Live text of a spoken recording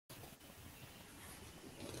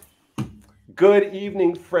Good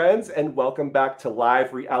evening, friends, and welcome back to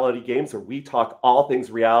Live Reality Games, where we talk all things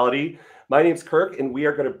reality. My name's Kirk, and we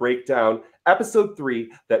are going to break down episode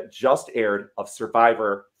 3 that just aired of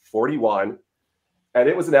Survivor 41. And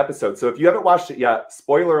it was an episode. So if you haven't watched it yet,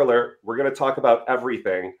 spoiler alert, we're going to talk about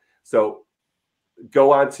everything. So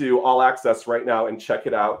go on to All Access right now and check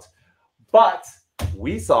it out. But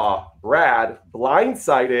we saw Brad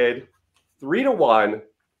blindsided 3-1,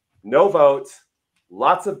 no vote.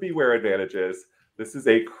 Lots of beware advantages. This is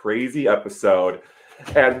a crazy episode.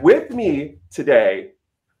 And with me today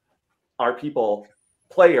are people,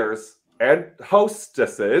 players, and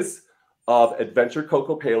hostesses of Adventure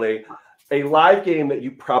Kokopele, a live game that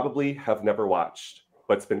you probably have never watched,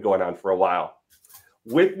 but it's been going on for a while.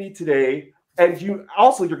 With me today, and you're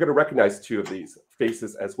going to recognize two of these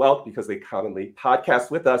faces as well because they commonly podcast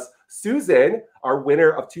with us. Susan, our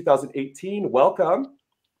winner of 2018, welcome.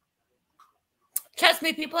 Trust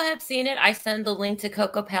me, people have seen it. I send the link to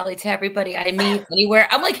Kokopele to everybody I meet anywhere.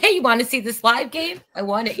 I'm like, hey, you want to see this live game? I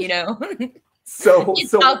want it, So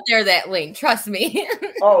it's out there, that link. Trust me.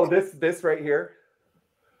 Oh, this right here.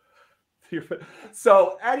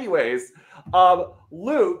 So anyways,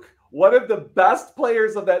 Luke, one of the best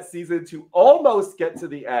players of that season to almost get to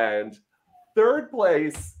the end. Third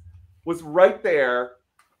place was right there.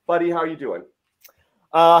 Buddy, how are you doing?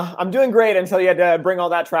 I'm doing great until you had to bring all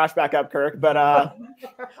that trash back up, Kirk. But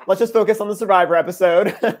let's just focus on the Survivor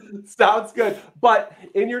episode. Sounds good. But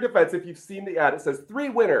in your defense, if you've seen the ad, it says 3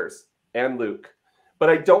 winners and Luke. But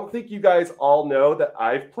I don't think you guys all know that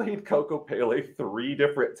I've played Kokopele 3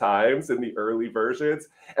 different times in the early versions.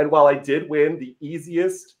 And while I did win the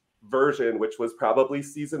easiest version, which was probably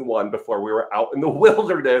season 1 before we were out in the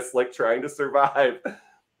wilderness, like trying to survive,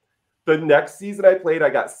 the next season I played, I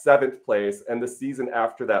got 7th place. And the season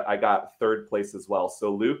after that, I got 3rd place as well.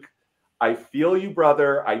 So Luke, I feel you,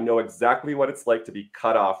 brother. I know exactly what it's like to be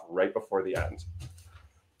cut off right before the end.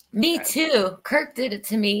 Me too. Kirk did it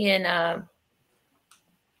to me in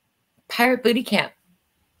Pirate Booty Camp.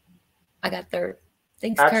 I got 3rd.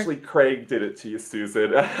 Thanks, Actually, Kirk. Craig did it to you,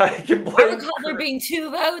 Susan. I can blame I recall there being 2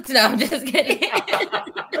 votes. No, I'm just kidding.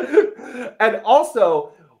 And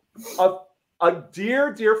also, a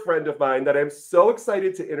dear, dear friend of mine that I'm so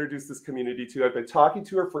excited to introduce this community to. I've been talking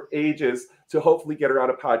to her for ages to hopefully get her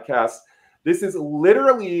on a podcast. This is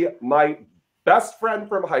literally my best friend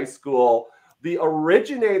from high school, the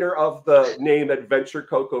originator of the name Adventure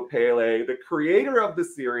Kokopele, the creator of the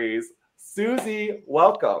series. Susie,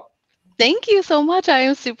 welcome. Thank you so much. I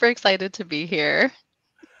am super excited to be here.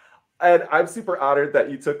 And I'm super honored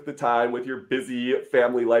that you took the time with your busy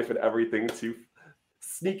family life and everything to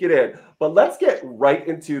sneak it in. But let's get right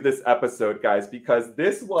into this episode, guys, because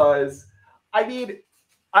this was, I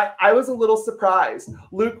was a little surprised.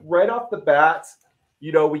 Luke, right off the bat,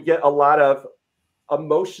 we get a lot of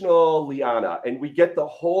emotional Liana, and we get the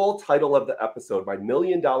whole title of the episode, My $1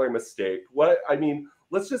 Million Mistake. What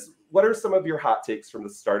are some of your hot takes from the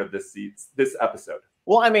start of this episode?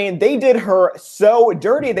 Well, they did her so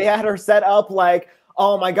dirty. They had her set up like,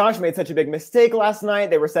 oh my gosh, made such a big mistake last night.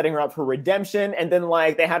 They were setting her up for redemption. And then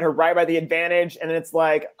they had her right by the advantage. And then it's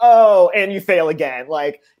like, oh, and you fail again.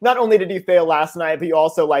 Not only did you fail last night, but you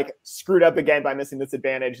also screwed up again by missing this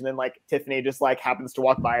advantage. And then Tiffany just happens to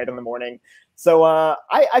walk by it in the morning. So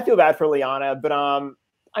I feel bad for Liana, but I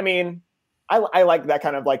like that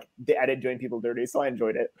kind of the edit doing people dirty. So I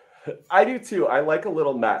enjoyed it. I do too. I like a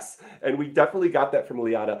little mess. And we definitely got that from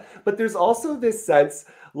Liana. But there's also this sense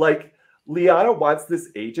Liana wants this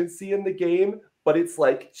agency in the game, but it's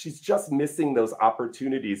she's just missing those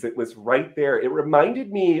opportunities. It was right there. It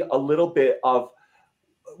reminded me a little bit of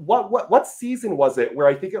what season was it where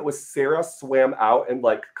I think it was Sarah swam out and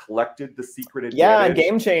collected the secret advantage? Yeah,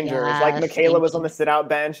 Game Changers. Yes, Michaela was on the sit-out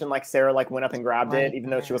bench and Sarah went up and grabbed it,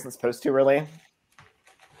 even though she wasn't supposed to really.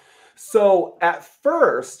 So at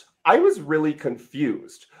first, I was really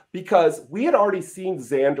confused because we had already seen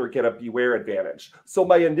Xander get a beware advantage. So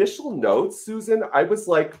my initial notes, Susan, I was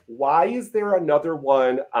like, why is there another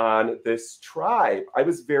one on this tribe? I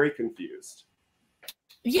was very confused.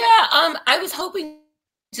 Yeah, I was hoping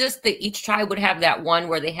just that each tribe would have that one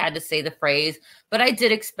where they had to say the phrase, but I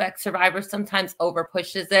did expect Survivor sometimes over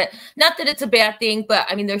pushes it. Not that it's a bad thing, but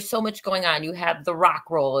there's so much going on. You have the rock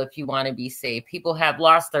roll if you want to be safe. People have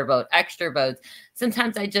lost their vote, extra votes.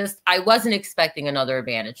 Sometimes I wasn't expecting another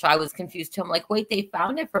advantage. So I was confused too. I'm like, wait, they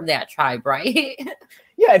found it from that tribe, right?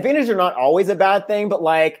 Yeah, advantages are not always a bad thing, but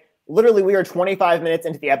literally we were 25 minutes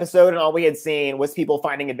into the episode and all we had seen was people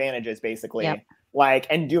finding advantages basically. Yep.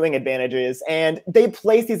 And doing advantages, and they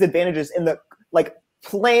place these advantages in the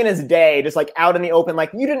plain as day, just out in the open.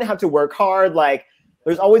 You didn't have to work hard.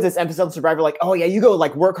 there's always this emphasis on Survivor, like, oh yeah, you go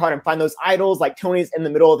like work hard and find those idols. Like Tony's in the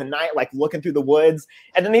middle of the night, like looking through the woods,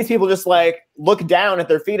 and then these people just like look down at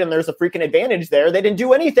their feet, and there's a freaking advantage there they didn't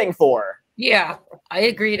do anything for. Yeah, I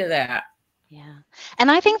agree to that. Yeah.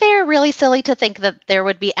 And I think they're really silly to think that there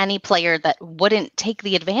would be any player that wouldn't take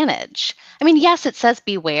the advantage. I mean, yes, it says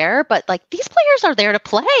beware, but like these players are there to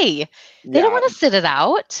play. They don't want to sit it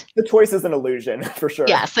out. The choice is an illusion for sure.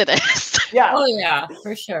 Yes, it is. Yeah. Oh yeah,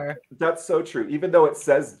 for sure. That's so true. Even though it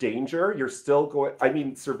says danger, you're still going. I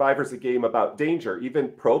mean, Survivor's a game about danger. Even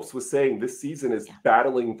Probst was saying this season is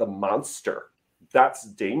battling the monster. That's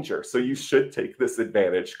danger. So you should take this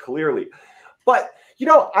advantage, clearly. But you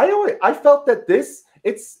know, I felt that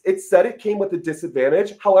it said it came with a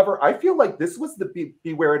disadvantage. However, I feel like this was the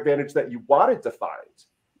beware advantage that you wanted to find.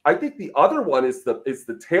 I think the other one is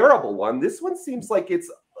the terrible one. This one seems like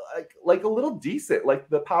it's like a little decent. Like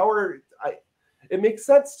the power, it makes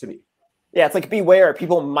sense to me. Yeah, it's like beware.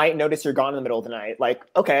 People might notice you're gone in the middle of the night. Like,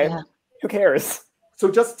 okay, who cares? So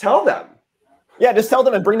just tell them. Yeah, just tell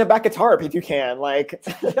them and bring them back a tarp if you can. Like,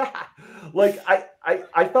 yeah, like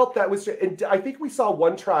I felt that was, and I think we saw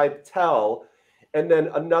one tribe tell, and then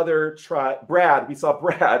another tribe, we saw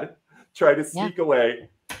Brad try to sneak away.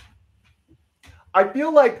 I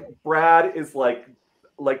feel like Brad is like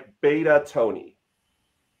beta Tony.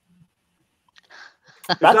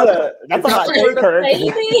 That's a hot take, Kirk.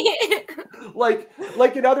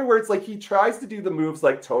 like in other words, like he tries to do the moves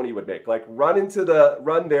like Tony would make, like run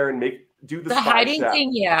there and do the hiding step.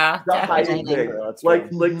 Thing, yeah. The hiding thing. Like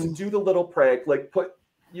to do the little prank, like put,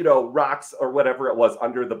 rocks or whatever it was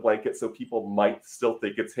under the blanket so people might still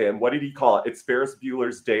think it's him. What did he call it? It's Ferris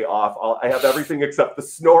Bueller's Day Off. I have everything except the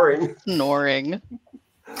snoring. Snoring.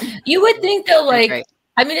 You would think though, like,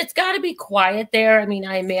 I mean, it's got to be quiet there. I mean,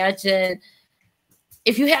 I imagine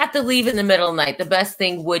if you have to leave in the middle of the night, the best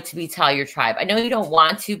thing would to be tell your tribe. I know you don't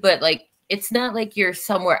want to, but like, it's not like you're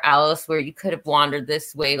somewhere else where you could have wandered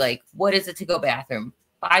this way. Like, what is it to go bathroom?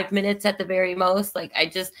 5 minutes at the very most. Like, I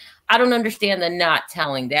don't understand the not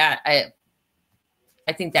telling that.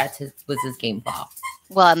 I think was his game ball.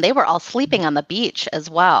 Well, and they were all sleeping on the beach as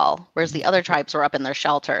well, whereas the other tribes were up in their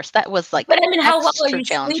shelters. That was like, but I mean, how well are you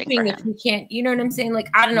challenging sleeping if you can't? You know what I'm saying? Like,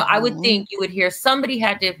 I don't know. I would think you would hear somebody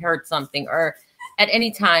had to have heard something, or at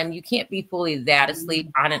any time you can't be fully that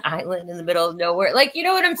asleep on an island in the middle of nowhere. Like, you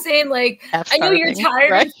know what I'm saying? Like, I know you're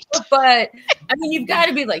tired, right? But I mean, you've got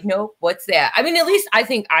to be like, nope, what's that? I mean, at least I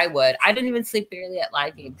think I would. I didn't even sleep barely at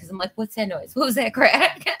live game because I'm like, what's that noise? What was that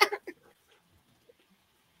crack?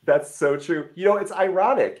 That's so true. It's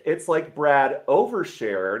ironic. It's like Brad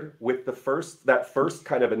overshared with that first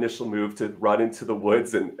kind of initial move to run into the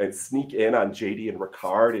woods and sneak in on JD and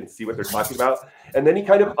Ricard and see what they're talking about. And then he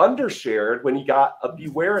kind of undershared when he got a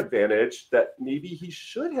beware advantage that maybe he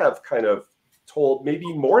should have kind of told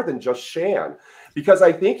maybe more than just Shan, because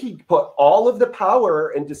I think he put all of the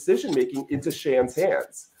power and decision-making into Shan's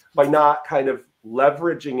hands by not kind of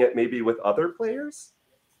leveraging it maybe with other players.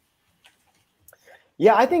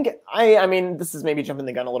 Yeah, I think I mean, this is maybe jumping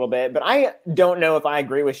the gun a little bit, but I don't know if I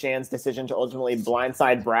agree with Shan's decision to ultimately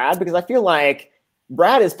blindside Brad, because I feel like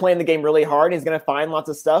Brad is playing the game really hard. He's going to find lots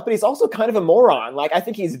of stuff, but he's also kind of a moron. Like, I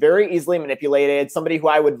think he's very easily manipulated, somebody who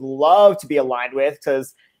I would love to be aligned with,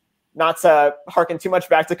 because not to harken too much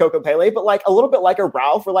back to Coco Pele, but like a little bit like a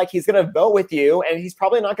Ralph, where like he's going to vote with you and he's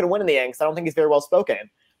probably not going to win in the end because I don't think he's very well spoken.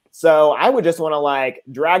 So I would just want to like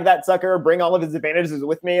drag that sucker, bring all of his advantages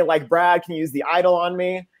with me. Like, Brad can use the idol on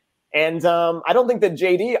me. And I don't think that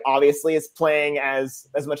JD obviously is playing as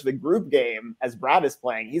much of a group game as Brad is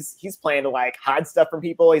playing. He's playing to like hide stuff from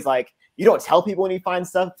people. He's like, you don't tell people when you find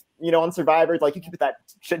stuff, on Survivor. Like, you keep that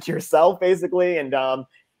shit to yourself, basically. And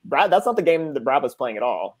Brad, that's not the game that Brad was playing at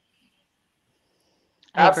all.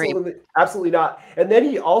 Absolutely not. And then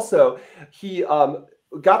he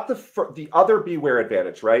got the other beware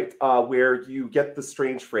advantage, right? Where you get the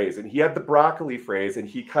strange phrase, and he had the broccoli phrase, and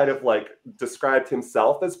he kind of like described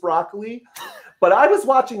himself as broccoli. But I was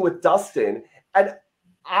watching with Dustin, and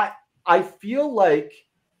I feel like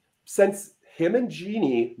since him and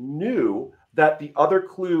Jeannie knew that the other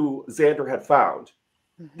clue Xander had found,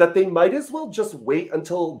 that they might as well just wait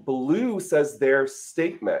until Blue says their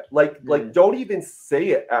statement. Like don't even say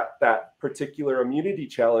it at that particular immunity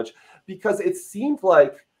challenge, because it seemed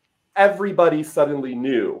like everybody suddenly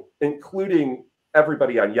knew, including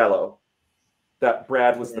everybody on yellow, that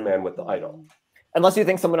Brad was the man with the idol. Unless you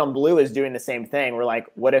think someone on blue is doing the same thing. We're like,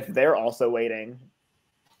 what if they're also waiting?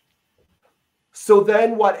 So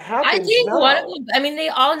then what happens? I think one of them, I mean, they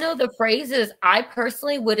all know the phrases. I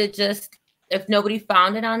personally would have just, if nobody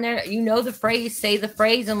found it on there, the phrase, say the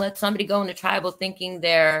phrase and let somebody go into tribal thinking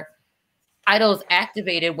they're idol's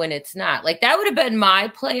activated when it's not. Like that would have been my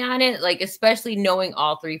play on it, like especially knowing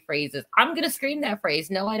all three phrases. I'm gonna scream that phrase.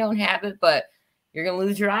 No, I don't have it, but you're gonna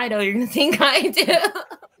lose your idol. You're gonna think I do.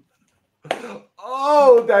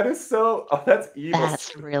 Oh, that is so. Oh, that's evil.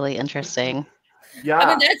 That's really interesting. Yeah. I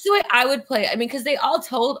mean, that's the way I would play it. I mean, because they all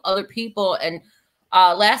told other people. And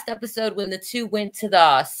last episode, when the two went to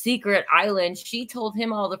the secret island, she told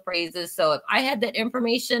him all the phrases. So if I had that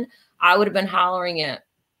information, I would have been hollering it.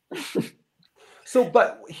 So,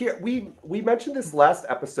 but here we mentioned this last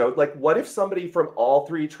episode. Like, what if somebody from all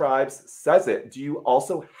three tribes says it? Do you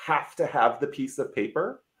also have to have the piece of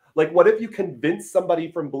paper? Like, what if you convince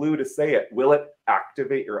somebody from blue to say it? Will it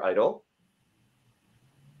activate your idol?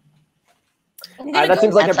 That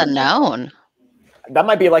seems like That's unknown. That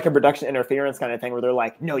might be like a production interference kind of thing where they're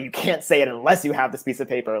like, no, you can't say it unless you have this piece of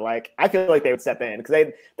paper. Like, I feel like they would step in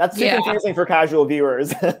because that's too confusing for casual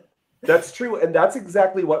viewers. That's true. And that's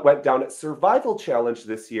exactly what went down at Survival Challenge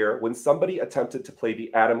this year when somebody attempted to play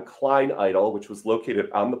the Adam Klein idol, which was located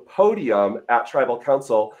on the podium at Tribal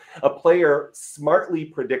Council. A player smartly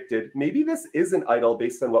predicted, maybe this is an idol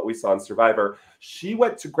based on what we saw in Survivor. She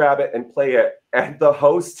went to grab it and play it. And the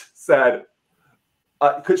host said,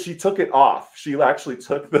 because she took it off. She actually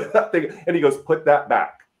took that thing and he goes, put that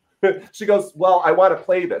back. She goes, well, I want to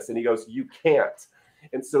play this. And he goes, you can't.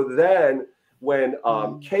 And so then when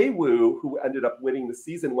K-Woo, who ended up winning the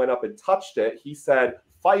season, went up and touched it, he said,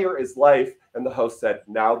 fire is life. And the host said,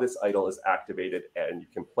 now this idol is activated and you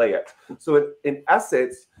can play it. So in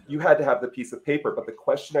essence, you had to have the piece of paper. But the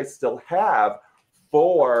question I still have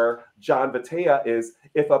for John Vatea is,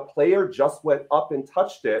 if a player just went up and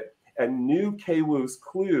touched it and knew K-Woo's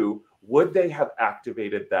clue, would they have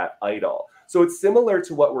activated that idol? So it's similar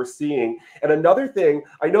to what we're seeing. And another thing,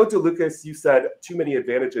 I know, DeLucas, you said too many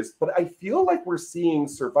advantages, but I feel like we're seeing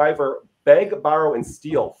Survivor beg, borrow, and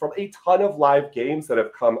steal from a ton of live games that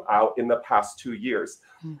have come out in the past 2 years.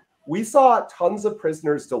 We saw tons of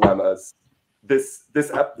Prisoners' Dilemmas this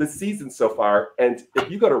season so far. And if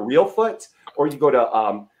you go to Reelfoot or you go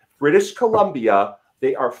to British Columbia,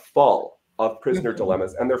 they are full of prisoner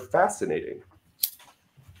dilemmas, and they're fascinating.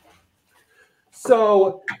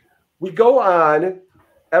 So we go on,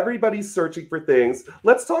 everybody's searching for things.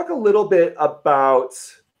 Let's talk a little bit about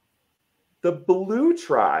the blue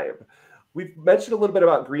tribe. We've mentioned a little bit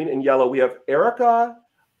about green and yellow. We have Erica,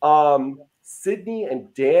 Sydney,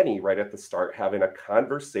 and Danny right at the start having a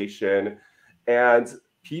conversation, and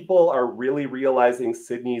people are really realizing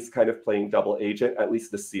Sydney's kind of playing double agent, at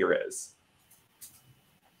least Naseer is.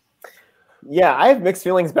 Yeah, I have mixed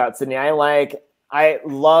feelings about Sydney. I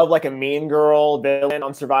love like a mean girl villain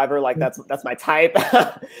on Survivor. Like that's my type.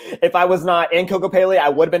 If I was not in Kokopelli, I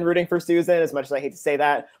would have been rooting for Susan, as much as I hate to say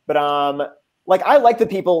that. But like I like the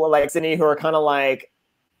people like Sydney who are kind of like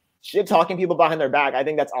shit talking people behind their back. I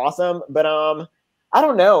think that's awesome. But I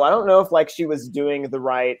don't know. I don't know if like she was doing the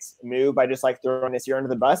right move by just like throwing Naseer under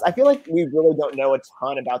the bus. I feel like we really don't know a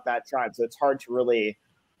ton about that tribe, so it's hard to really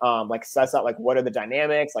like suss out like what are the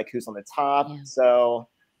dynamics, like who's on the top. Yeah. So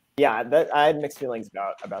yeah, I had mixed feelings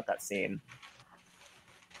about that scene.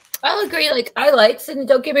 I'll agree. Like I like Sydney,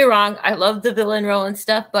 don't get me wrong. I love the villain role and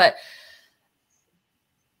stuff, but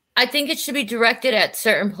I think it should be directed at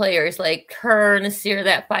certain players like her, Naseer,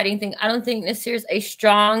 that fighting thing. I don't think Naseer's a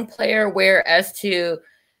strong player, whereas to,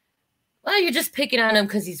 well, you're just picking on him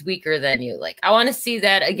because he's weaker than you. Like, I want to see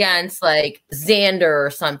that against like Xander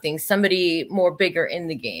or something, somebody more bigger in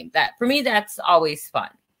the game. That for me, that's always fun.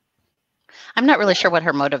 I'm not really sure what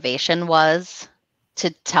her motivation was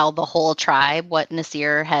to tell the whole tribe what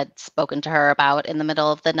Naseer had spoken to her about in the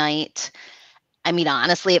middle of the night. I mean,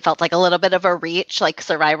 honestly, it felt like a little bit of a reach. Like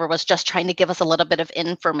Survivor was just trying to give us a little bit of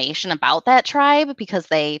information about that tribe because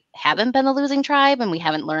they haven't been a losing tribe and we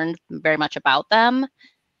haven't learned very much about them.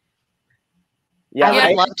 Yeah, I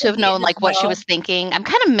would love to have known like what she was thinking. I'm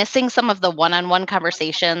kind of missing some of the one-on-one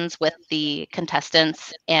conversations with the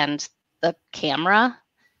contestants and the camera.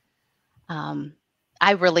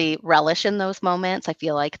 I really relish in those moments. I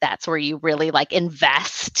feel like that's where you really like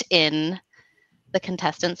invest in the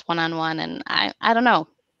contestants one-on-one, and I don't know.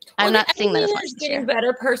 I'm not seeing that as much. It's getting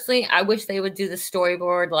better personally. I wish they would do the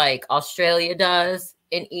storyboard like Australia does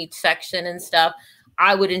in each section and stuff.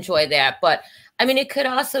 I would enjoy that, but I mean, it could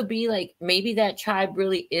also be like maybe that tribe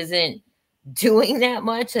really isn't doing that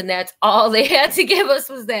much, and that's all they had to give us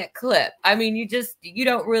was that clip. I mean, you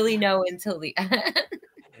don't really know until the end.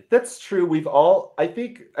 That's true. I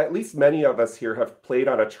think at least many of us here have played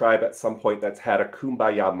on a tribe at some point that's had a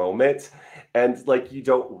kumbaya moment. And like, you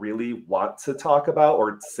don't really want to talk about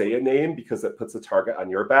or say a name because it puts a target on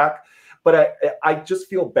your back. But I just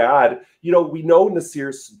feel bad. You know, we know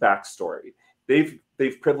Nasir's backstory. They've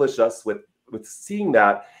privileged us with seeing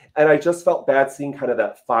that. And I just felt bad seeing kind of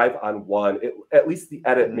that 5-on-1. At least the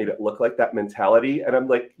edit made it look like that mentality. And I'm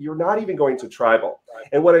like, you're not even going to tribal.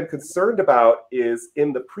 And what I'm concerned about is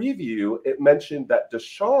in the preview, it mentioned that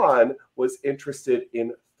Deshawn was interested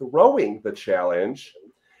in throwing the challenge.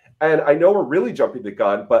 And I know we're really jumping the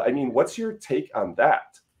gun, but I mean, what's your take on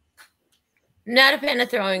that? Not a fan of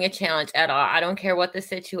throwing a challenge at all. I don't care what the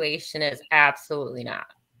situation is. Absolutely not.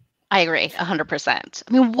 I agree 100%.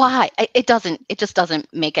 I mean, why? It just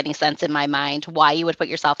doesn't make any sense in my mind why you would put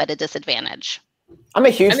yourself at a disadvantage. I'm a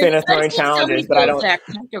huge fan of throwing challenges, but I don't.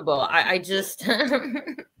 Comfortable. I just.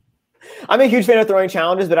 I'm a huge fan of throwing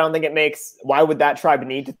challenges, but I don't think it makes. Why would that tribe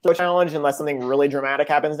need to throw a challenge unless something really dramatic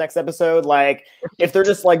happens next episode? Like, if they're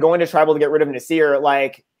just like going to tribal to get rid of Nasir,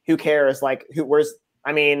 like, who cares? Like,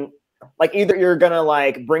 I mean, like, either you're gonna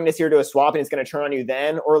like bring Nasir to a swap and it's gonna turn on you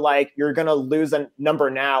then, or like you're gonna lose a number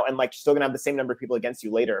now and like still gonna have the same number of people against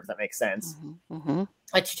you later, if that makes sense.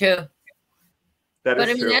 That's true. But I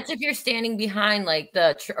mean, true. That's if you're standing behind like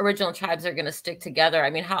the original tribes are gonna stick together. I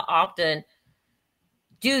mean, how often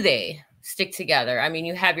do they stick together? I mean,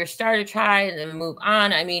 you have your starter tribe and then move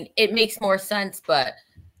on. I mean, it makes more sense, but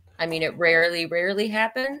I mean, it rarely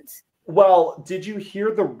happens. Well, did you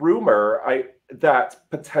hear the rumor that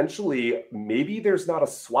potentially maybe there's not a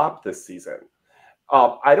swap this season?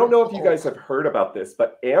 I don't know if you guys have heard about this,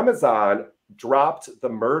 but Amazon dropped the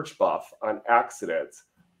merge buff on accident.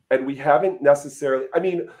 And we haven't necessarily, I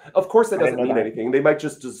mean, of course that doesn't mean anything. They might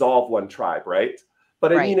just dissolve one tribe, right?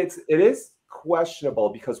 But I mean, it is questionable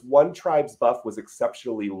because one tribe's buff was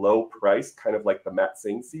exceptionally low priced, kind of like the Matt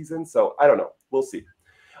Singh season. So I don't know. We'll see.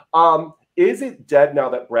 Is it dead now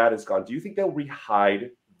that Brad is gone? Do you think they'll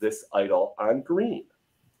rehide this idol on green?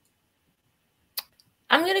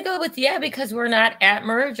 I'm going to go with because we're not at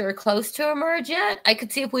merge or close to a merge yet. I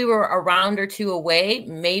could see if we were a round or two away,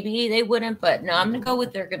 maybe they wouldn't, but no, I'm going to go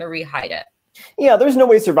with they're going to rehide it. Yeah, there's no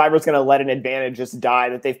way Survivor's going to let an advantage just die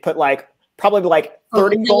that they've put like probably like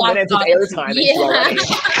 30 full minutes of airtime into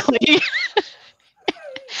already.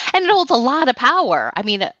 And it holds a lot of power. I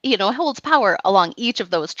mean, it holds power along each of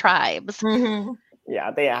those tribes.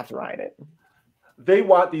 Yeah, they have to ride it. They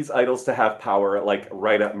want these idols to have power, like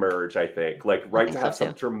right at merge, I think. Like to have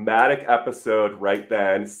some dramatic episode right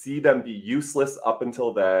then, see them be useless up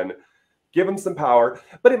until then, give them some power.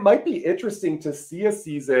 But it might be interesting to see a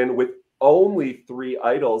season with only 3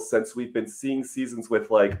 idols since we've been seeing seasons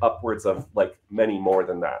with like upwards of like many more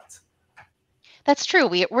than that. That's true.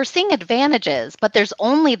 We're seeing advantages, but there's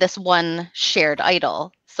only this one shared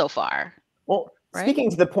idol so far. Well, speaking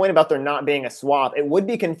to the point about there not being a swap, it would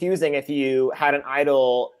be confusing if you had an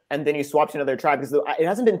idol and then you swapped to another tribe because it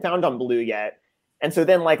hasn't been found on blue yet. And so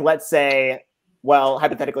then, like, let's say, well,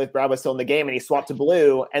 hypothetically, if Brad was still in the game and he swapped to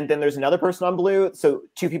blue, and then there's another person on blue, so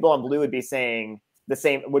 2 people on blue would be saying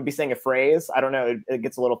a phrase. I don't know. It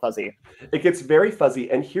gets a little fuzzy. It gets very fuzzy.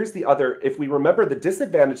 And here's the other, if we remember, the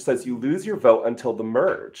disadvantage says you lose your vote until the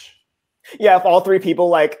merge. Yeah, if all 3 people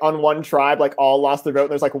like on one tribe like all lost their vote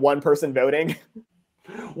and there's like one person voting.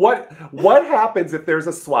 What happens if there's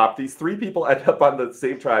a swap? These 3 people end up on the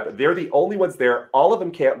same tribe. They're the only ones there. All of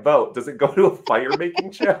them can't vote. Does it go to a fire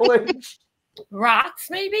making challenge? Rocks,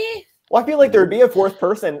 maybe? Well, I feel like there would be a 4th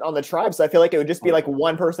person on the tribe, so I feel like it would just be like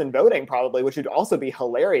one person voting probably, which would also be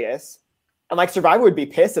hilarious. And like Survivor would be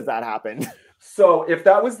pissed if that happened. So if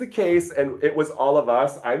that was the case and it was all of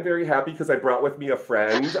us, I'm very happy because I brought with me a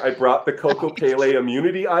friend. I brought the Coco Pele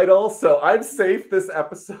immunity idol. So I'm safe this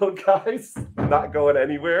episode, guys. I'm not going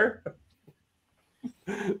anywhere.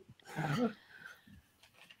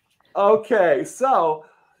 Okay, so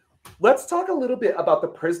let's talk a little bit about the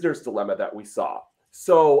prisoner's dilemma that we saw.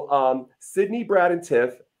 So Sydney, Brad, and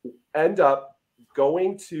Tiff end up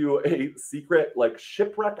going to a secret like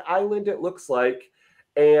shipwreck island, it looks like.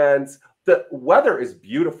 And the weather is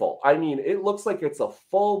beautiful. I mean, it looks like it's a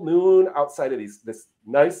full moon outside of this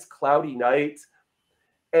nice cloudy night.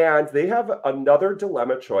 And they have another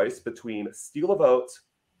dilemma choice between steal a vote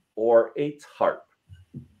or a tarp.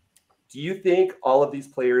 Do you think all of these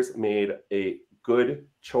players made a good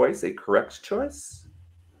choice, a correct choice?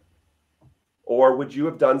 Or would you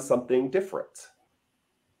have done something different?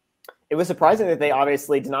 It was surprising that they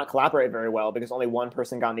obviously did not collaborate very well because only one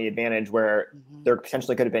person got the advantage where there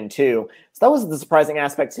potentially could have been 2. So that was the surprising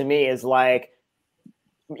aspect to me, is like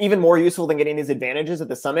even more useful than getting these advantages at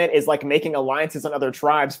the summit is like making alliances on other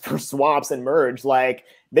tribes for swaps and merge. Like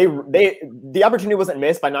the opportunity wasn't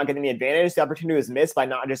missed by not getting the advantage. The opportunity was missed by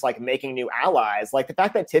not just like making new allies. Like the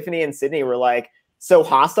fact that Tiffany and Sydney were like so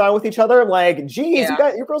hostile with each other. Like, geez,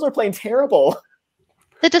 Yeah. you girls are playing terrible.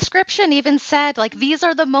 The description even said, like, these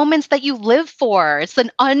are the moments that you live for. It's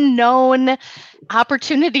an unknown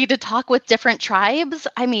opportunity to talk with different tribes.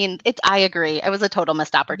 I mean, I agree. It was a total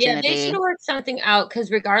missed opportunity. Yeah, they should have worked something out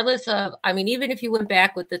because regardless of, I mean, even if you went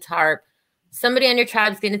back with the tarp, somebody on your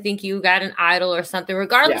tribe is going to think you got an idol or something.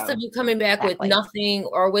 Regardless of you coming back with nothing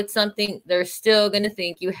or with something, they're still going to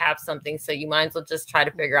think you have something. So you might as well just try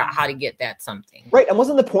to figure out how to get that something. Right. And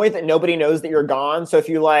wasn't the point that nobody knows that you're gone? So if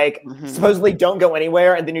you like supposedly don't go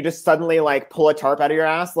anywhere and then you just suddenly like pull a tarp out of your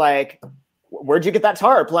ass, like, where'd you get that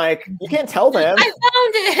tarp? Like, you can't tell them. I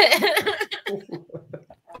found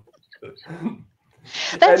it.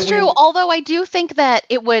 That's true. Although I do think that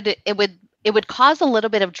it would cause a little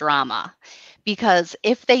bit of drama, because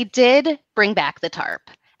if they did bring back the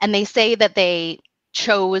tarp and they say that they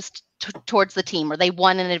chose towards the team or they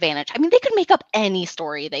won an advantage, I mean, they could make up any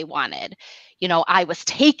story they wanted. You know, I was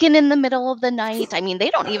taken in the middle of the night. I mean,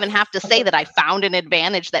 they don't even have to say that I found an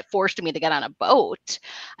advantage that forced me to get on a boat.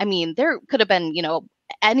 I mean, there could have been, you know,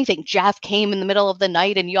 anything. Jeff came in the middle of the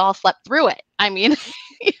night and y'all slept through it. I mean,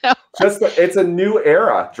 you know. It's a new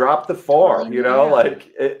era. Drop the form, you know,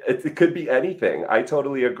 like it could be anything. I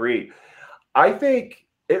totally agree. I think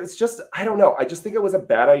it's just, I don't know. I just think it was a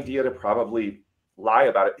bad idea to probably lie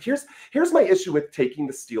about it. Here's my issue with taking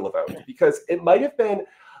the steal a vote, because it might have been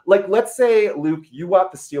like, let's say, Luke, you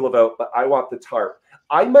want the steal a vote, but I want the tarp.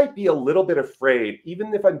 I might be a little bit afraid,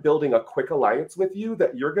 even if I'm building a quick alliance with you,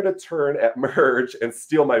 that you're going to turn at merge and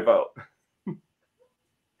steal my vote.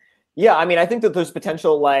 Yeah, I mean, I think that there's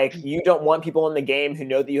potential, like, you don't want people in the game who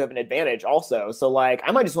know that you have an advantage also. So, like,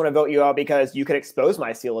 I might just want to vote you out because you could expose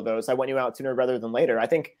my steal of votes. I want you out sooner rather than later. I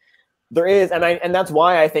think there is, and that's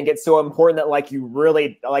why I think it's so important that, like, you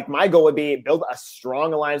really, like, my goal would be build a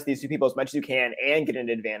strong alliance with these two people as much as you can and get an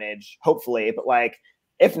advantage, hopefully. But, like,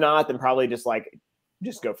 if not, then probably just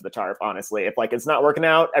go for the tarp, honestly. If, like, it's not working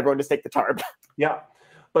out, everyone just take the tarp. Yeah.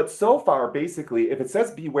 But so far, basically, if it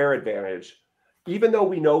says beware advantage, even though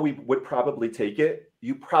we know we would probably take it,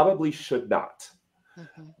 you probably should not.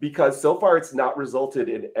 Because so far it's not resulted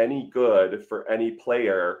in any good for any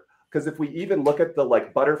player. Because if we even look at the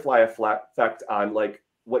like butterfly effect on like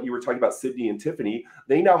what you were talking about, Sydney and Tiffany,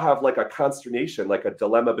 they now have like a consternation, like a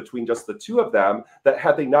dilemma between just the two of them, that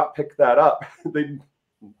had they not picked that up, they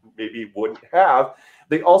maybe wouldn't have.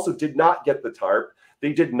 They also did not get the tarp.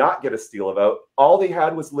 They did not get a steal a vote. All they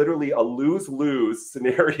had was literally a lose-lose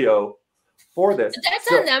scenario for this.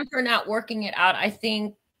 That's on them for not working it out. I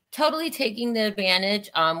think totally taking the advantage,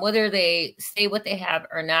 whether they say what they have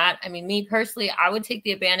or not. I mean, me personally, I would take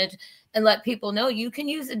the advantage and let people know you can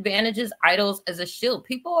use advantages, idols as a shield.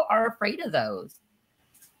 People are afraid of those.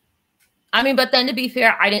 I mean, but then to be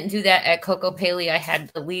fair, I didn't do that at Kokopelli. I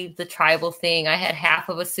had to leave the tribal thing. I had half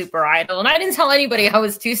of a super idol, and I didn't tell anybody. I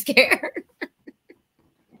was too scared.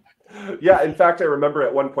 Yeah, in fact, I remember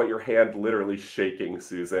at one point your hand literally shaking,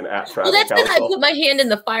 Susan, at Tribal Well, that's Council. because I put my hand in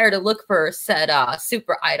the fire to look for said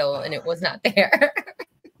super idol, and it was not there.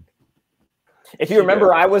 If you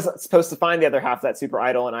remember, I was supposed to find the other half of that super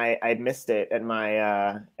idol, and I missed it at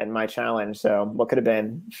my challenge. So what could have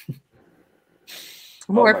been?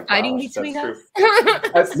 More fighting between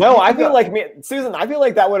us. No, I feel like Susan. I feel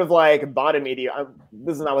like that would have like bottomed me.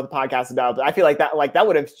 This is not what the podcast is about, but I feel like that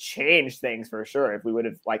would have changed things for sure. If we would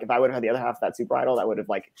have if I would have had the other half of that super idol, that would have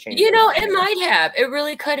like changed. You know, it might have. It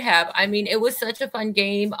really could have. I mean, it was such a fun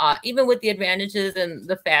game, even with the advantages and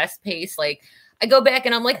the fast pace. Like, I go back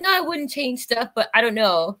and I'm like, no, I wouldn't change stuff, but I don't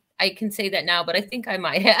know. I can say that now, but I think I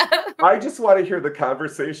might have. I just want to hear the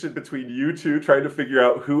conversation between you two trying to figure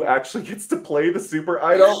out who actually gets to play the super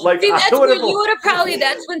idol. Like, see, that's when you would have probably.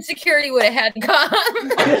 That's when security would have had to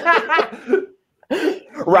come.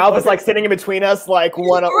 Ralph is like sitting in between us, like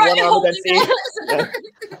one arm than seat.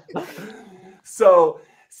 So,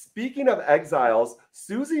 speaking of exiles,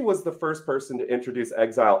 Susie was the first person to introduce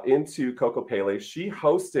exile into Kokopelli. She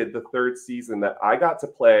hosted the third season that I got to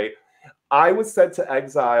play. I was sent to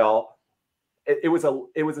exile. It was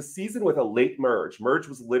a season with a late merge. Merge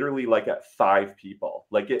was literally like at 5 people.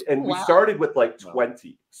 We started with like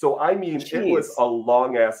 20. So I mean, Jeez. It was a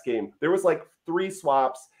long ass game. There was like 3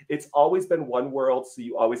 swaps. It's always been one world, so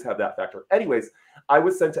you always have that factor. Anyways, I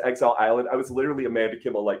was sent to Exile Island. I was literally Amanda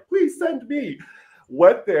Kimmel, like, please send me.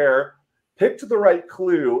 Went there, picked the right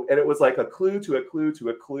clue, and it was like a clue to a clue to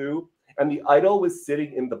a clue. And the idol was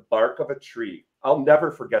sitting in the bark of a tree. I'll never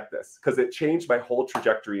forget this because it changed my whole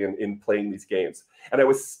trajectory in playing these games. And I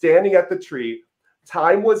was standing at the tree.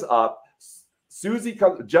 Time was up.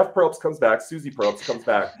 Jeff Probst comes back. Susie Probst comes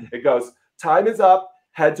back. It goes, time is up.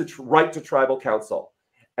 Head to right to Tribal Council.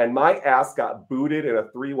 and my ass got booted in a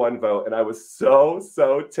 3-1 vote, and I was so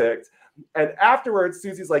ticked. And afterwards,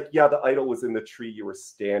 Susie's like, yeah, the idol was in the tree you were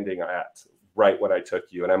standing at right when I took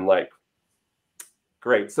you. And I'm like,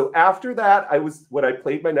 great. So after that, when I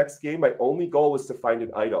played my next game, my only goal was to find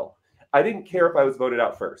an idol. I didn't care if I was voted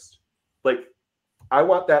out first. Like, I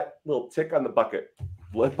want that little tick on the bucket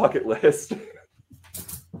list.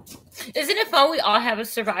 Isn't it fun? We all have a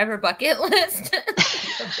Survivor bucket list.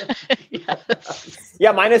 Yes.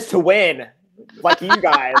 Yeah, mine is to win, like you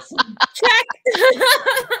guys. Check.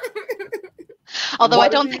 Although I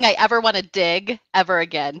don't think I ever want to dig ever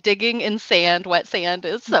again. Digging in sand, wet sand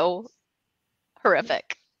is so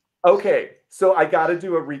horrific. Okay, so I got to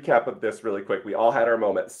do a recap of this really quick. We all had our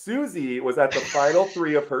moment. Susie was at the final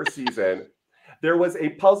 3 of her season. There was a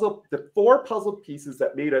puzzle, the 4 puzzle pieces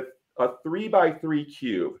that made a 3x3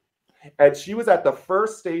 cube. And she was at the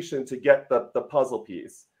first station to get the puzzle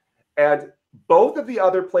piece. And both of the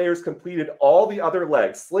other players completed all the other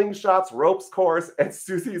legs, slingshots, ropes course, and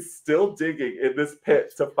Susie's still digging in this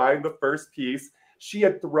pit to find the first piece. She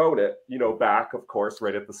had thrown it, back, of course,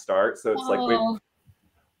 right at the start. So it's like, wait.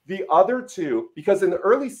 The other 2, because in the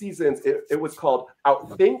early seasons, it was called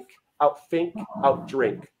outthink,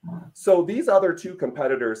 outdrink. So these other 2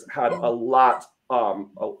 competitors had a lot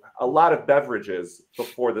of beverages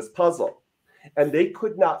before this puzzle. And they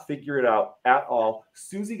could not figure it out at all.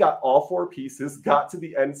 Susie got all 4 pieces, got to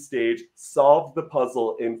the end stage, solved the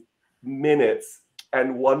puzzle in minutes,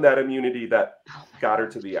 and won that immunity that got her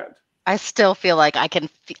to the end. I still feel like I can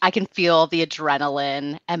feel the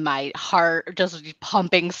adrenaline and my heart just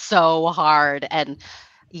pumping so hard. And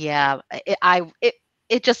yeah,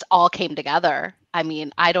 it just all came together. I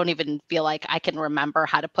mean, I don't even feel like I can remember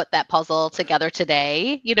how to put that puzzle together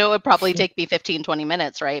today. It would probably take me 15, 20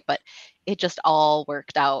 minutes, right? But it just all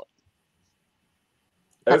worked out.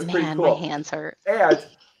 That's but pretty man, cool. My hands hurt. And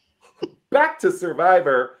back to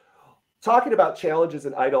Survivor, talking about challenges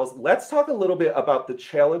and idols, let's talk a little bit about the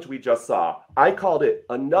challenge we just saw. I called it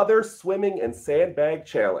another swimming and sandbag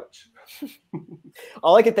challenge.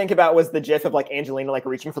 All I could think about was the gif of like Angelina like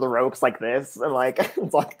reaching for the ropes like this, and like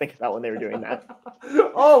that's all I could think about when they were doing that.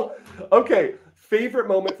 Oh, okay. Favorite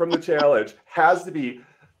moment from the challenge has to be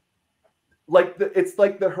like it's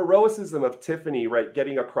like the heroism of Tiffany, right,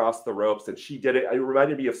 getting across the ropes, and she did it. It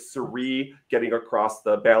reminded me of Cirie getting across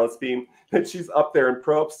the balance beam, and she's up there, and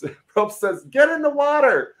Probst says, "Get in the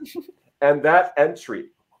water," and that entry.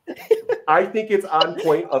 I think it's on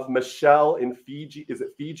point of Michelle in Fiji. Is it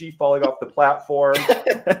Fiji falling off the platform?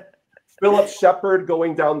 Philip Shepard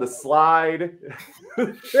going down the slide.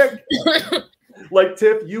 Like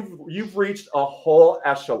Tiff, you've reached a whole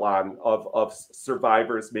echelon of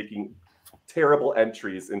survivors making terrible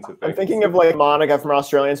entries into things. I'm thinking of like Monica from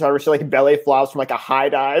Australian Survivor. She like belly flops from like a high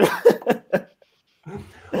dive.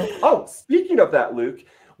 Oh, speaking of that, Luke.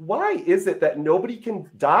 Why is it that nobody can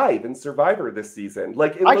dive in Survivor this season?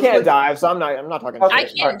 Like I can't dive, so I'm not talking. Okay. I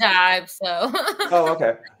can't dive, so. Oh,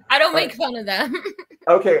 okay. I don't make fun of them.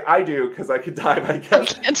 Okay, I do because I could dive, I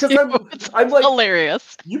guess. I'm like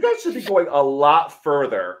hilarious. You guys should be going a lot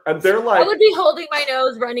further, and they're like, I would be holding my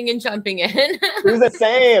nose, running and jumping in. We're the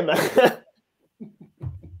same.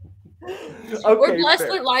 Okay, we're blessed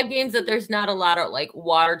fair. with live games that there's not a lot of like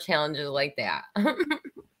water challenges like that.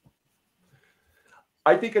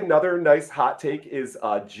 I think another nice hot take is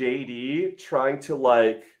JD trying to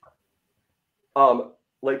like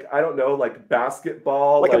I don't know, like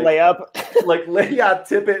basketball, like a layup,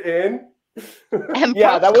 tip it in. And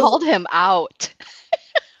yeah, that called him out.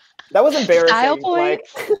 That was embarrassing. Style point.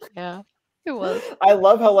 Like, yeah, it was. I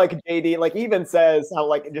love how like JD like even says how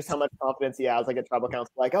like just how much confidence he has like at tribal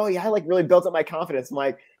council. Like, oh yeah, I like really built up my confidence. I'm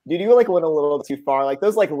like, dude, you like went a little too far. Like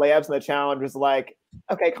those like layups in the challenge was like,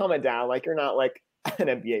 okay, calm it down. Like you're not like an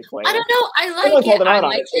NBA player. I don't know. I like it. I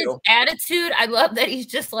like his attitude. I love that he's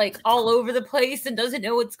just like all over the place and doesn't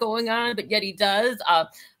know what's going on, but yet he does.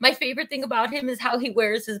 My favorite thing about him is how he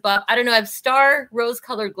wears his buff. I don't know. I have star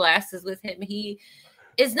rose-colored glasses with him. He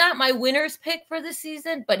is not my winner's pick for the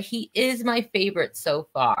season, but he is my favorite so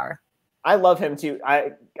far. I love him too.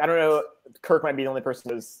 I don't know. Kirk might be the only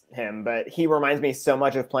person who's him, but he reminds me so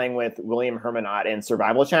much of playing with William Hermanot in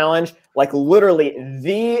Survival Challenge. Like literally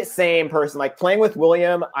the same person. Like playing with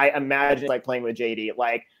William, I imagine like playing with JD.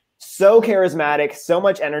 Like so charismatic, so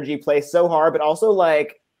much energy, plays so hard, but also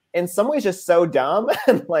like in some ways just so dumb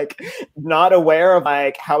and like not aware of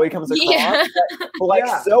like how he comes across. Yeah. But like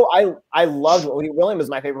so I loved William is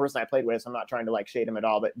my favorite person I played with, so I'm not trying to like shade him at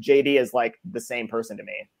all, but JD is like the same person to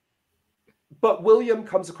me. But William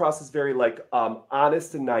comes across as very like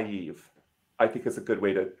honest and naive, I think is a good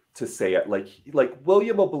way to to say it. Like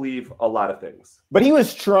William will believe a lot of things. But he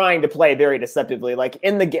was trying to play very deceptively. Like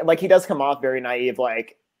in the game, like he does come off very naive,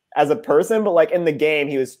 like as a person, but like in the game,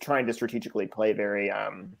 he was trying to strategically play very,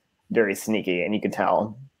 very sneaky, and you could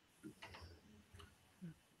tell.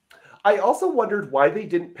 I also wondered why they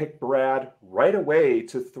didn't pick Brad right away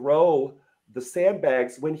to throw the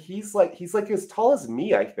sandbags when he's like as tall as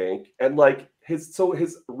me, I think, and like his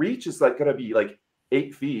reach is like gonna be like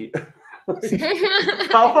 8 feet.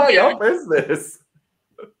 How high up is this?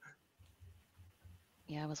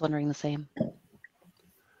 Yeah, I was wondering the same.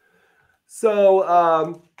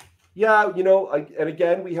 So yeah, you know, and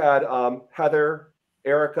again we had Heather,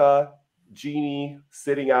 Erica, Jeannie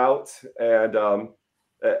sitting out, and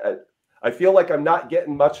I feel like I'm not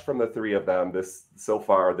getting much from the three of them this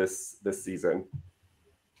season.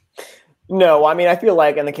 No, I mean, I feel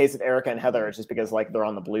like in the case of Erica and Heather, it's just because like they're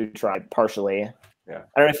on the Blue Tribe partially. Yeah.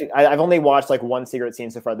 I don't know if I've only watched like one secret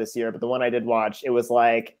scene so far this year, but the one I did watch, it was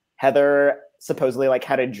like Heather supposedly like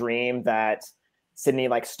had a dream that Sydney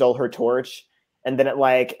like stole her torch. And then it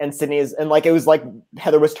like, and Sydney's, and like, it was like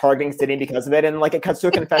Heather was targeting Sydney because of it. And like, it cuts to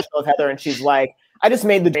a confessional of Heather, and she's like, I just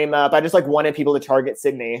made the dream up. I just like wanted people to target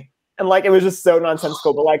Sydney. And like, it was just so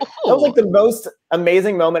nonsensical. But like, that was like the most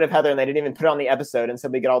amazing moment of Heather, and they didn't even put it on the episode. And so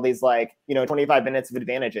we get all these like, you know, 25 minutes of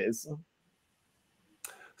advantages.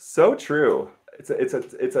 So true. It's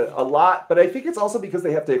a lot, but I think it's also because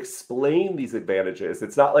they have to explain these advantages.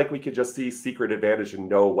 It's not like we could just see secret advantage and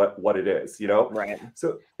know what it is, you know? Right.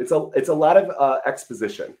 So it's a lot of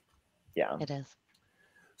exposition. Yeah, it is.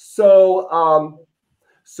 So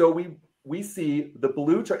we see the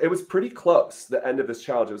Blue Tribe. It was pretty close. The end of this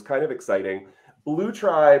challenge. It was kind of exciting. Blue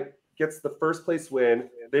Tribe gets the first place win.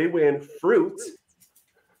 They win fruit,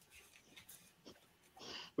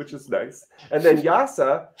 which is nice. And then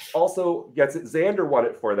Yasa also gets it. Xander won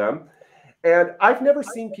it for them. And I've never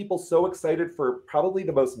seen people so excited for probably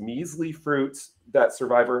the most measly fruits that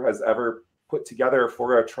Survivor has ever put together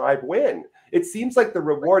for a tribe win. It seems like the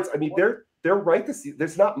rewards, I mean, they're right to see.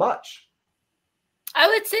 There's not much. I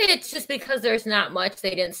would say it's just because there's not much.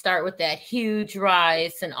 They didn't start with that huge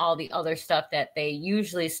rice and all the other stuff that they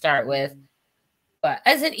usually start with. But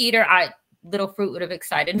as an eater, little fruit would have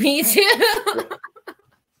excited me too.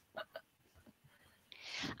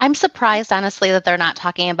 I'm surprised, honestly, that they're not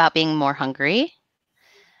talking about being more hungry.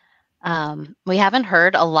 We haven't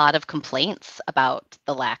heard a lot of complaints about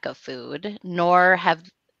the lack of food, nor have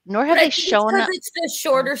they shown. It's the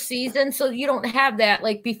shorter season, so you don't have that.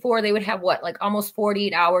 Like before, they would have like almost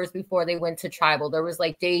 48 hours before they went to tribal. There was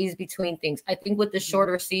like days between things. I think with the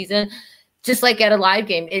shorter season, just like at a live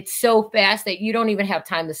game, it's so fast that you don't even have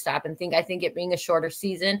time to stop and think. I think it being a shorter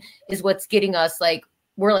season is what's getting us like.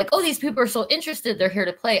 We're like, oh, these people are so interested. They're here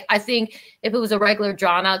to play. I think if it was a regular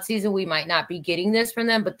drawn out season, we might not be getting this from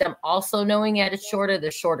them, but them also knowing that it's shorter,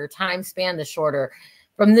 the shorter time span, the shorter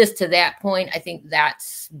from this to that point. I think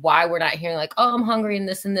that's why we're not hearing like, oh, I'm hungry and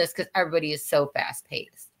this, because everybody is so fast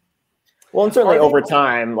paced. Well, and certainly over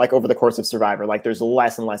time, like over the course of Survivor, like there's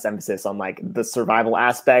less and less emphasis on like the survival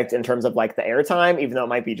aspect in terms of like the airtime, even though it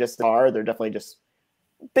might be just star, they're definitely just,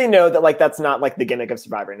 they know that like that's not like the gimmick of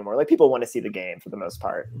Survivor anymore. Like people want to see the game for the most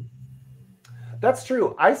part. That's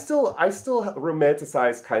true. I still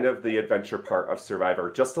romanticize kind of the adventure part of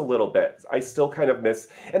Survivor just a little bit. I still kind of miss,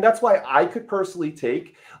 and that's why I could personally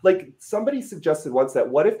take, like somebody suggested once that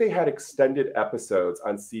what if they had extended episodes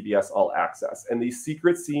on CBS All Access and these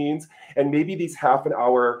secret scenes and maybe these half an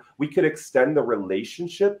hour, we could extend the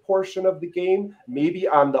relationship portion of the game, maybe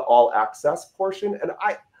on the All Access portion. And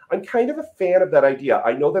I'm kind of a fan of that idea.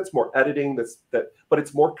 I know that's more editing, but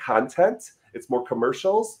it's more content, it's more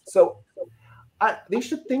commercials. So they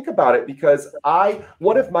should think about it, because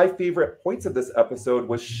one of my favorite points of this episode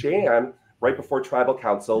was Shan right before Tribal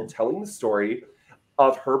Council telling the story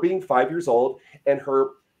of her being 5 years old and her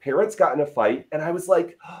parents got in a fight, and I was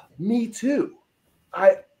like, oh, me too.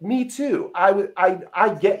 I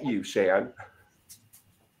get you, Shan.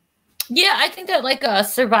 Yeah, I think that like a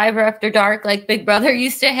Survivor After Dark, like Big Brother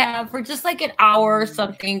used to have for just like an hour or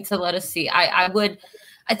something to let us see. I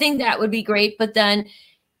think that would be great, but then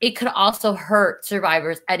it could also hurt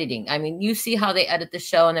Survivor's editing. I mean, you see how they edit the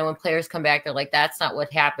show, and then when players come back, they're like, that's not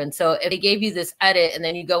what happened. So if they gave you this edit and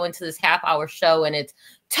then you go into this half-hour show and it's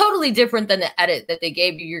totally different than the edit that they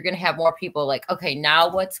gave you, you're going to have more people like, okay, now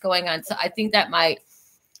what's going on? So I think that might,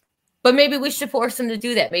 but maybe we should force them to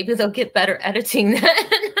do that. Maybe they'll get better editing then.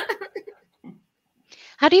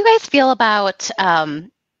 How do you guys feel about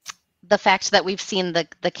the fact that we've seen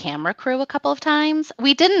the camera crew a couple of times?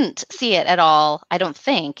 We didn't see it at all, I don't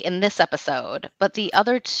think, in this episode, but the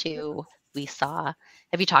other two we saw.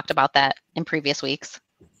 Have you talked about that in previous weeks?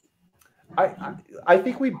 I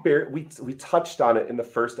think we touched on it in the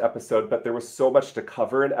first episode, but there was so much to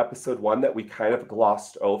cover in episode 1 that we kind of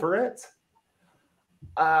glossed over it.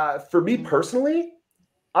 For me personally,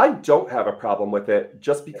 I don't have a problem with it,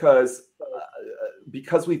 just because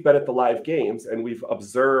we've been at the live games and we've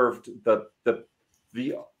observed the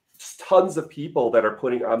tons of people that are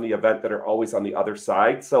putting on the event that are always on the other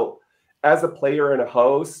side. So as a player and a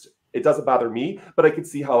host, it doesn't bother me, but I could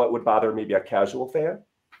see how it would bother maybe a casual fan.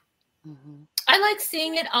 Mm-hmm. I like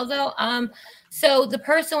seeing it, although so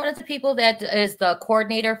one of the people that is the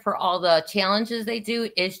coordinator for all the challenges they do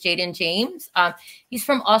is Jaden James. He's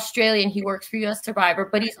from Australia and he works for US Survivor,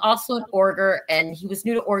 but he's also an orger, and he was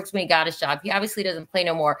new to orgs when he got his job. He obviously doesn't play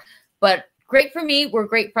no more, but great for me. We're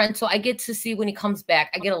great friends. So I get to see when he comes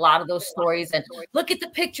back. I get a lot of those stories and look at the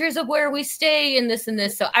pictures of where we stay and this and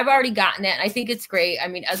this. So I've already gotten that. And I think it's great. I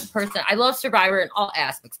mean, as a person, I love Survivor in all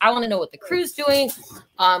aspects. I want to know what the crew's doing.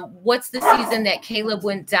 What's the season that Caleb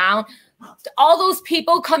went down? All those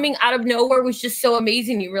people coming out of nowhere was just so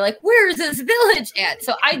amazing. You were like, where is this village at?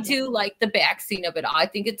 So I do like the back scene of it all. I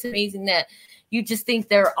think it's amazing that you just think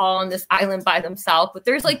they're all on this island by themselves, but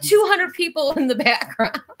there's like 200 people in the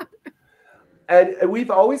background. And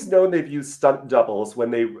we've always known they've used stunt doubles when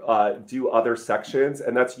they do other sections,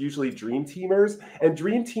 and that's usually Dream Teamers. And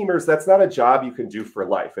Dream Teamers, that's not a job you can do for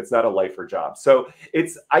life. It's not a lifer job. So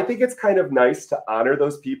I think it's kind of nice to honor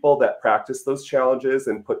those people that practice those challenges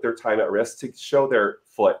and put their time at risk to show their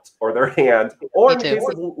foot or their hand. Or in the case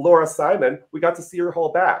of Laura Simon, we got to see her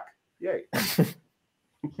whole back. Yay.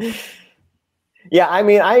 Yeah, I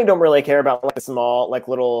mean, I don't really care about like small, like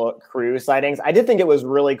little crew sightings. I did think it was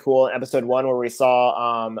really cool in episode 1 where we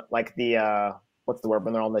saw like the what's the word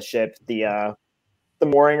when they're on the ship, the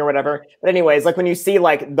mooring or whatever. But anyways, like when you see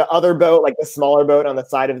like the other boat, like the smaller boat on the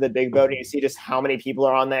side of the big boat, and you see just how many people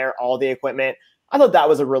are on there, all the equipment. I thought that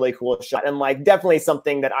was a really cool shot, and like definitely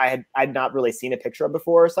something that I'd not really seen a picture of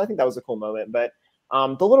before. So I think that was a cool moment. But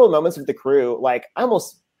the little moments with the crew, like I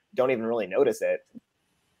almost don't even really notice it.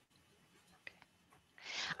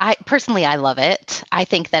 I love it. I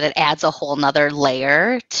think that it adds a whole nother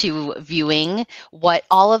layer to viewing what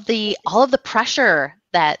all of the pressure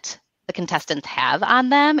that the contestants have on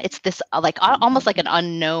them. It's this like almost like an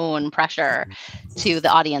unknown pressure to the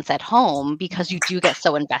audience at home, because you do get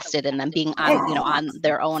so invested in them being on, on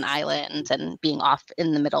their own island and being off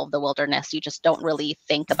in the middle of the wilderness. You just don't really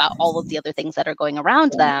think about all of the other things that are going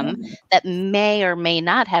around them that may or may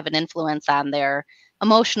not have an influence on their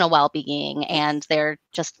emotional well-being and their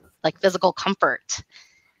just like physical comfort.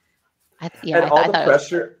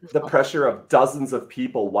 The pressure of dozens of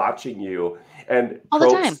people watching you, and all the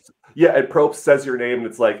time. Yeah, and Probst says your name and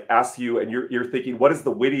it's like asks you, and you're thinking, what is the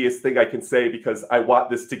wittiest thing I can say because I want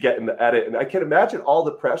this to get in the edit? And I can imagine all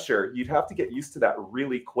the pressure. You'd have to get used to that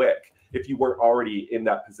really quick if you weren't already in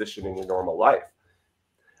that position in your normal life.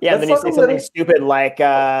 Yeah, and then you say something stupid like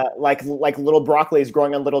little broccoli is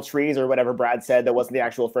growing on little trees or whatever Brad said that wasn't the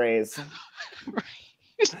actual phrase.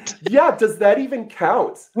 Yeah, does that even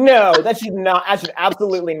count? No, that should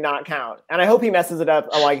absolutely not count. And I hope he messes it up.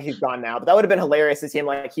 Oh, like he's gone now. But that would have been hilarious to see him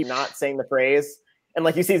like keep not saying the phrase. And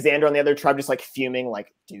like you see Xander on the other tribe just like fuming,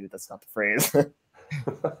 like, dude, that's not the phrase.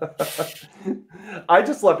 I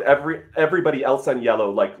just loved everybody else on yellow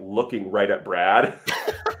like looking right at Brad.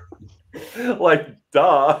 Like,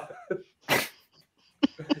 duh.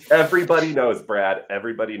 Everybody knows, Brad.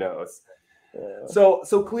 Everybody knows. Yeah.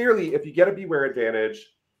 So clearly, if you get a beware advantage,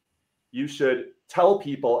 you should tell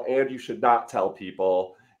people, and you should not tell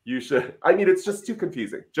people. You should. I mean, it's just too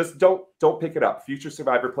confusing. Just don't pick it up. Future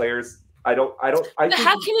Survivor players. How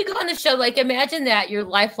can you go on the show? Like, imagine that your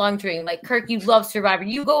lifelong dream. Like, Kirk, you love Survivor.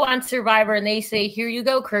 You go on Survivor, and they say, "Here you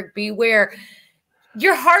go, Kirk. Beware."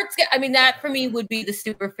 Your heart's I mean, that for me would be the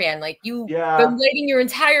super fan. Like, you've been waiting your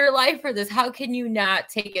entire life for this. How can you not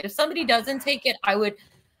take it? If somebody doesn't take it, I would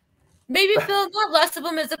maybe feel not less of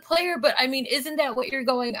them as a player. But I mean, isn't that what you're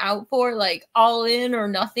going out for? Like, all in or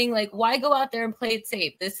nothing? Like, why go out there and play it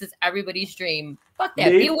safe? This is everybody's dream. Fuck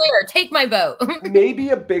that. Beware. Take my vote.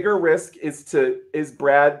 Maybe a bigger risk is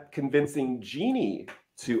Brad convincing Jeannie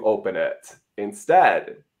to open it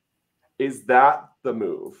instead. Is that the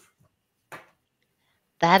move?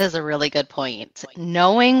 That is a really good point.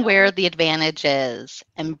 Knowing where the advantage is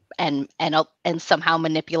and somehow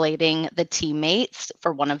manipulating the teammates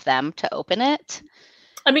for one of them to open it.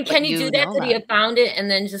 I mean, can you do that? Did he have found it and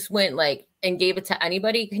then just went like and gave it to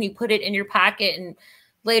anybody? Can you put it in your pocket and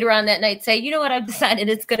later on that night say, you know what, I've decided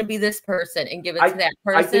it's going to be this person, and give it to that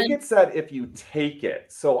person? I think it said if you take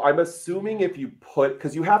it. So I'm assuming if you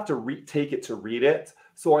because you have to take it to read it.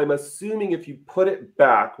 So I'm assuming if you put it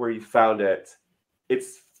back where you found it,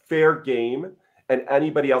 it's fair game and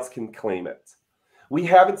anybody else can claim it. We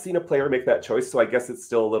haven't seen a player make that choice, so I guess it's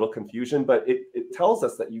still a little confusion, but it tells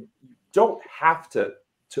us that you don't have to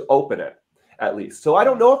open it, at least. So I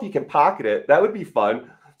don't know if you can pocket it. That would be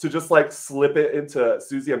fun to just like slip it into,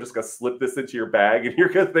 Susie, I'm just going to slip this into your bag and you're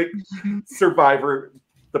going to think Survivor,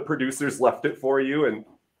 the producers left it for you, and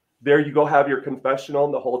there you go, have your confessional,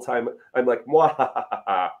 and the whole time I'm like,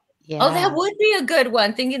 mwah. Yeah. Oh, that would be a good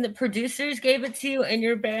one, thinking the producers gave it to you in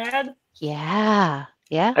your bag. Yeah.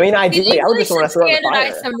 Yeah. I mean, ideally, I would just want to throw it in the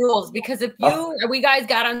fire. Some rules, because if you or we guys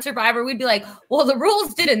got on Survivor, we'd be like, well, the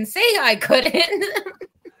rules didn't say I couldn't.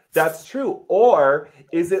 That's true. Or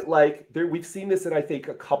is it like we've seen this in, I think,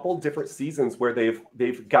 a couple different seasons where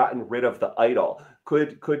they've gotten rid of the idol.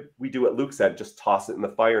 Could we do what Luke said, just toss it in the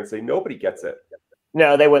fire and say nobody gets it?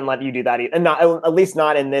 No, they wouldn't let you do that either. And not, at least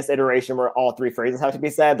not in this iteration where all three phrases have to be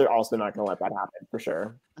said. They're also not going to let that happen for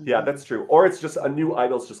sure. Yeah, that's true. Or it's just a new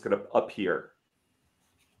idol's just going to appear.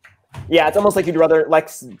 Yeah, it's almost like you'd rather, like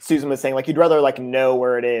Susan was saying, like you'd rather like know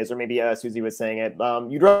where it is, or maybe Susie was saying it.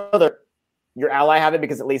 You'd rather your ally have it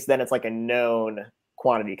because at least then it's like a known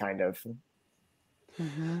quantity, kind of.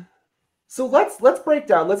 Mm-hmm. So let's break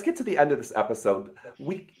down. Let's get to the end of this episode.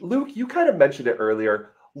 Luke, you kind of mentioned it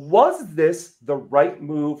earlier. Was this the right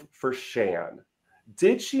move for Shan?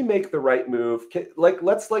 Did she make the right move?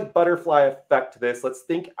 Let's butterfly effect this. Let's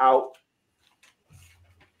think out.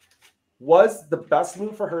 Was the best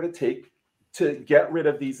move for her to take to get rid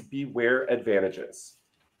of these beware advantages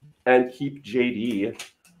and keep JD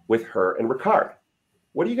with her and Ricard?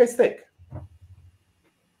 What do you guys think?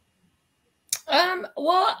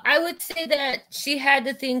 Well, I would say that she had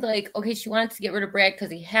to think like, okay, she wants to get rid of Brad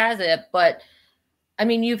because he has it, but I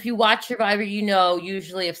mean, if you watch Survivor, you know,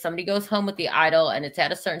 usually if somebody goes home with the idol and it's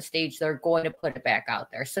at a certain stage, they're going to put it back out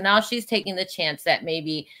there. So now she's taking the chance that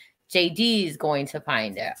maybe JD is going to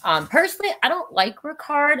find it. Personally, I don't like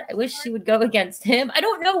Ricard. I wish she would go against him. I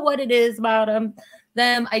don't know what it is about them.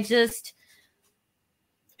 He's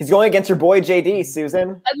going against your boy JD,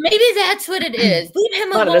 Susan. Maybe that's what it is. Leave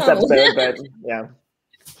him alone. Not in this episode, but yeah.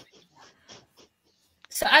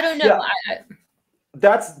 So I don't know. Yeah.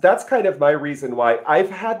 That's kind of my reason why I've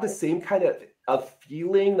had the same kind of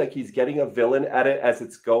feeling like he's getting a villain edit as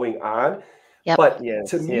it's going on. Yep. But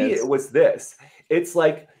to me, it was this. It's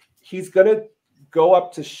like he's gonna go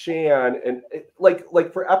up to Shan and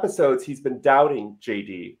like for episodes, he's been doubting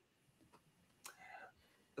JD.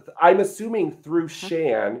 I'm assuming through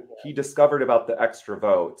Shan, he discovered about the extra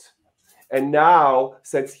vote. And now,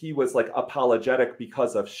 since he was like apologetic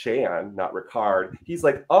because of Shan, not Ricard, he's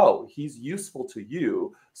like, oh, he's useful to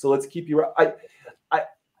you. So let's keep you.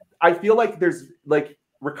 I feel like there's like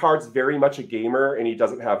Ricard's very much a gamer and he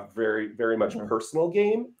doesn't have very, very much personal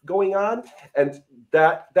game going on. And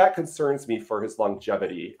that concerns me for his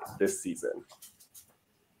longevity this season.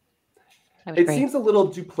 It seems a little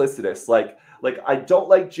duplicitous. Like I don't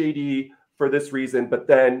like JD for this reason, but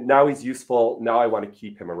then now he's useful. Now I want to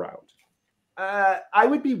keep him around. I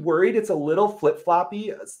would be worried it's a little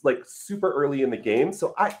flip-floppy, like super early in the game.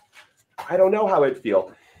 So I don't know how I'd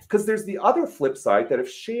feel. Because there's the other flip side that if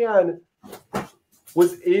Shan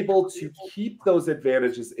was able to keep those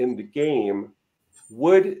advantages in the game,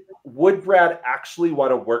 would Brad actually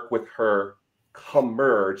want to work with her come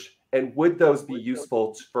merge? And would those be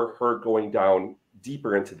useful for her going down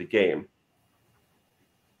deeper into the game?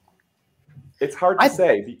 It's hard to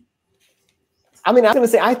say. I mean, I was going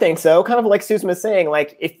to say, I think so. Kind of like Susan was saying,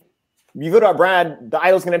 like, if you vote out Brad, the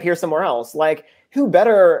idol's going to appear somewhere else. Like, who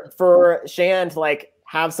better for Shan to, like,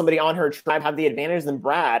 have somebody on her tribe have the advantage than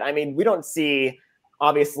Brad? I mean, we don't see,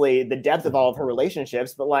 obviously, the depth of all of her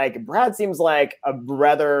relationships, but, like, Brad seems like a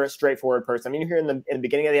rather straightforward person. I mean, you're here in the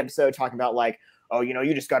beginning of the episode talking about, like, oh, you know,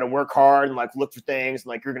 you just got to work hard and, like, look for things and,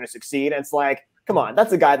 like, you're going to succeed. And it's like, come on,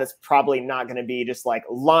 that's a guy that's probably not going to be just like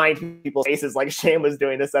lying to people's faces like Shane was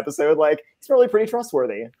doing this episode. Like, he's probably pretty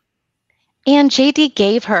trustworthy. And JD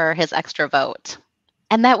gave her his extra vote,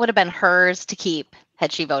 and that would have been hers to keep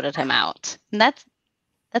had she voted him out. And that's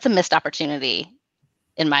a missed opportunity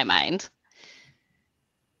in my mind.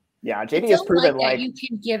 Yeah, JD has proven like you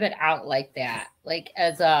can give it out like that, like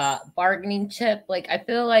as a bargaining chip. Like I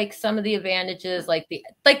feel like some of the advantages, like the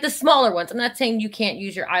smaller ones. I'm not saying you can't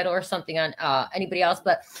use your idol or something on anybody else,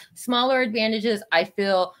 but smaller advantages I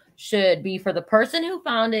feel should be for the person who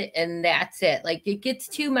found it, and that's it. Like it gets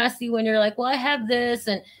too messy when you're like, well, I have this,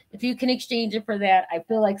 and if you can exchange it for that, I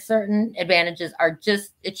feel like certain advantages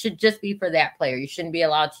it should just be for that player. You shouldn't be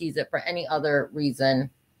allowed to use it for any other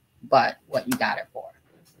reason but what you got it for.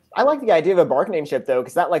 I like the idea of a bargaining chip though,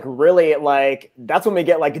 because that like really like that's when we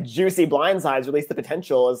get like juicy blindsides, release the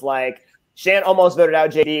potential is like Shan almost voted out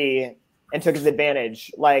JD and took his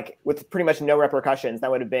advantage, like with pretty much no repercussions. That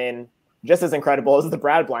would have been just as incredible as the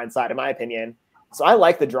Brad blindside, in my opinion. So I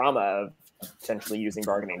like the drama of potentially using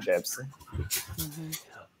bargaining chips.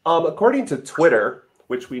 According to Twitter,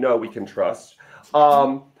 which we know we can trust,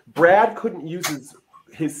 Brad couldn't use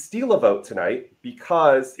his steal a vote tonight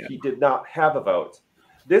because he did not have a vote.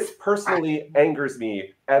 This personally angers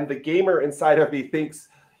me, and the gamer inside of me thinks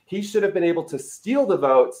he should have been able to steal the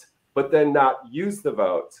vote, but then not use the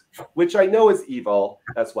vote, which I know is evil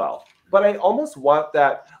as well. But I almost want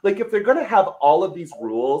that, like, if they're going to have all of these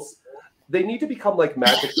rules, they need to become like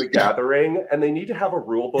Magic the Gathering, and they need to have a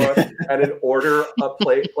rule book and an order of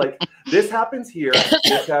play. Like, this happens here,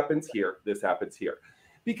 this happens here, this happens here.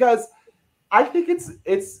 Because I think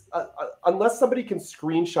it's unless somebody can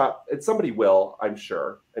screenshot, and somebody will, I'm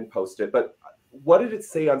sure, and post it. But what did it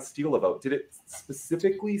say on Steal a Vote? Did it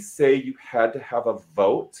specifically say you had to have a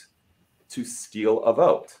vote to steal a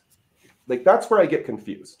vote? Like, that's where I get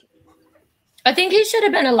confused. I think he should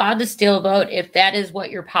have been allowed to steal a vote if that is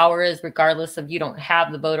what your power is, regardless of you don't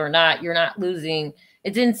have the vote or not. You're not losing.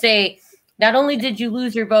 It didn't say not only did you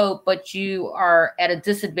lose your vote, but you are at a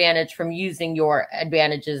disadvantage from using your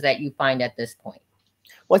advantages that you find at this point.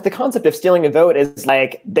 Like, the concept of stealing a vote is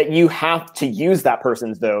like that you have to use that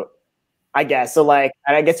person's vote, I guess. So like,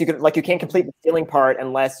 and I guess you could, like, you can't complete the stealing part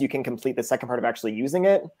unless you can complete the second part of actually using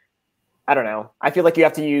it. I don't know. I feel like you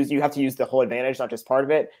have to use the whole advantage, not just part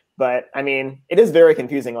of it. But I mean, it is very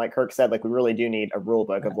confusing. Like Kirk said, like, we really do need a rule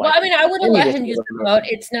book of like. Well, I mean, I wouldn't let him use the vote.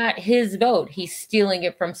 It's not his vote. He's stealing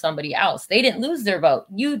it from somebody else. They didn't lose their vote.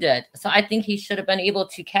 You did. So I think he should have been able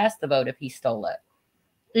to cast the vote if he stole it,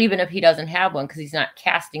 even if he doesn't have one, because he's not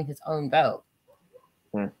casting his own vote.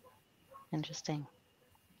 Interesting.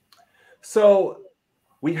 So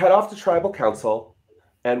we head off to Tribal Council,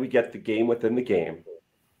 and we get the game within the game.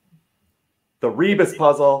 The Rebus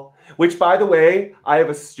puzzle, which, by the way, I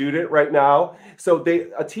have a student right now. So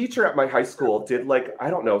a teacher at my high school did, like,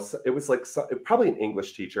 I don't know, it was like probably an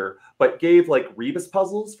English teacher, but gave like Rebus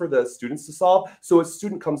puzzles for the students to solve. So a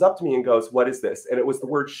student comes up to me and goes, "What is this?" And it was the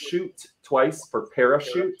word shoot twice for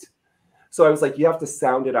parachute. So I was like, you have to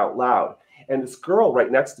sound it out loud. And this girl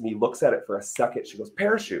right next to me looks at it for a second. She goes,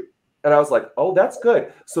 "Parachute." And I was like, oh, that's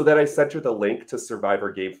good. So then I sent her the link to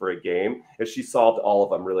Survivor Game for a Game, and she solved all of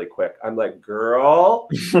them really quick. I'm like, girl,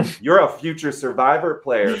 you're a future Survivor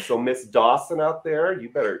player. So Miss Dawson out there, you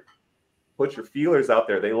better put your feelers out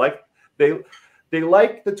there. They like the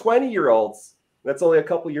 20-year-olds. That's only a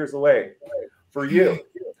couple years away for you.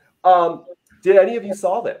 Did any of you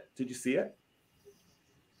solve it? Did you see it?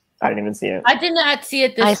 I didn't even see it. I did not see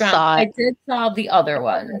it this round. Saw it. I did solve the other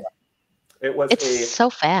one. It's so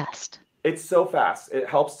fast. It's so fast. It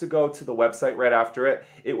helps to go to the website right after it.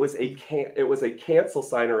 It was a cancel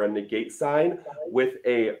sign or a negate sign with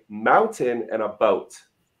a mountain and a boat.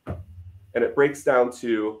 And it breaks down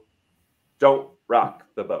to don't rock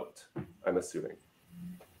the boat, I'm assuming.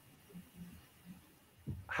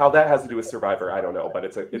 How that has to do with Survivor, I don't know, but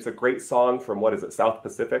it's a great song from, what is it, South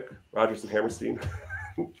Pacific, Rodgers and Hammerstein.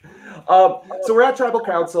 So we're at Tribal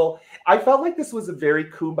Council. I felt like this was a very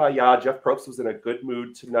kumbaya. Jeff Probst was in a good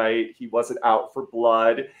mood tonight. He wasn't out for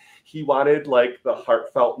blood. He wanted like the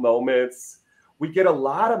heartfelt moments. We get a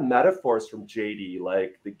lot of metaphors from JD,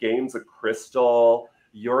 like the game's a crystal,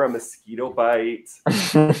 you're a mosquito bite.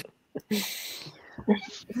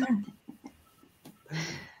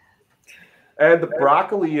 And the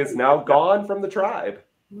broccoli is now gone from the tribe.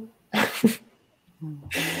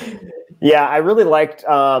 Yeah, I really liked.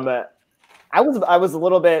 I was a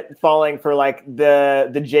little bit falling for like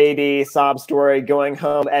the JD sob story going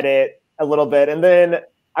home edit a little bit, and then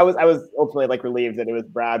I was ultimately like relieved that it was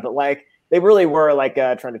Brad, but like they really were like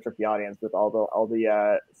trying to trick the audience with all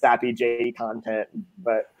the sappy JD content.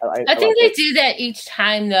 But I think they do that each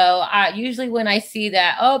time though. Usually when I see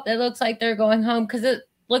that, oh, it looks like they're going home because it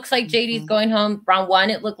looks like JD's going home. Round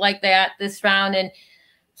one, it looked like that this round, and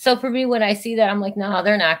so for me, when I see that, I'm like, no,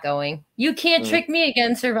 they're not going. You can't trick me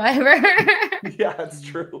again, Survivor. Yeah, it's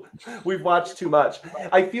true. We've watched too much.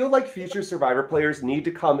 I feel like future Survivor players need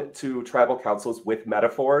to come to Tribal Councils with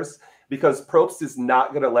metaphors, because Probst is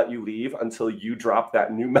not going to let you leave until you drop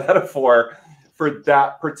that new metaphor for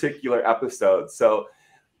that particular episode. So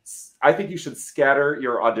I think you should scatter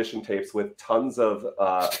your audition tapes with tons of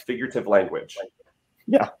figurative language.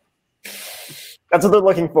 Yeah. That's what they're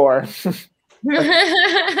looking for.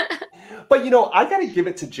 But, you know, I got to give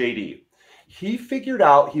it to JD. He figured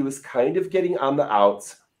out he was kind of getting on the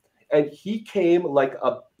outs, and he came like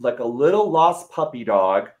a little lost puppy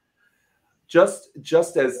dog, just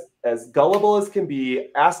as as gullible as can be,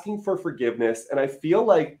 asking for forgiveness. And I feel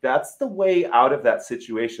like that's the way out of that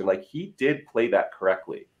situation. Like, he did play that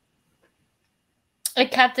correctly.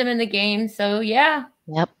 It kept him in the game. So, yeah.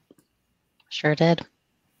 Yep. Sure did.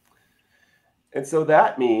 And so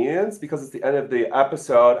that means, because it's the end of the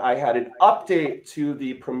episode, I had an update to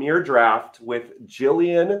the premiere draft with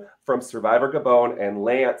Jillian from Survivor Gabon and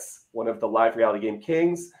Lance, one of the live reality game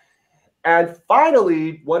kings. And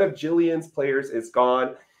finally, one of Jillian's players is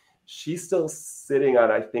gone. She's still sitting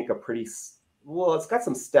on, I think, a pretty, well, it's got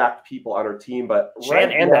some stacked people on her team, but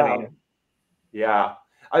Shan and Demi. Yeah.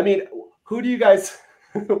 I mean, who do you guys,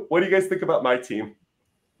 what do you guys think about my team?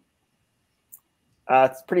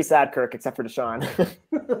 It's pretty sad, Kirk, except for Deshaun.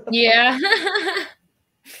 Yeah.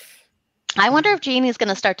 I wonder if Jeannie's going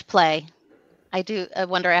to start to play. I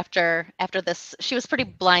wonder after this. She was pretty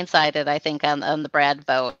blindsided, I think, on the Brad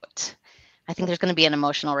vote. I think there's going to be an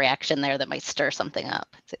emotional reaction there that might stir something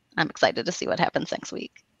up. I'm excited to see what happens next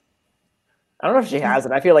week. I don't know if she has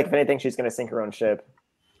it. I feel like, if anything, she's going to sink her own ship.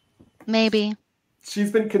 Maybe.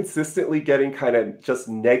 She's been consistently getting kind of just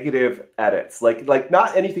negative edits, like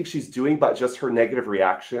not anything she's doing, but just her negative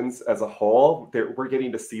reactions as a whole. We're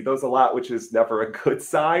getting to see those a lot, which is never a good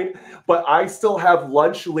sign. But I still have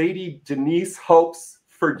lunch lady Denise hopes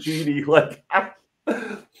for Jeannie. Like,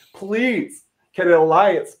 please, can an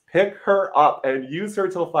alliance pick her up and use her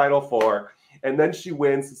till Final Four, and then she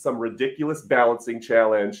wins some ridiculous balancing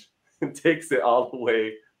challenge and takes it all the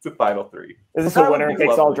way to Final Three. Is this a winner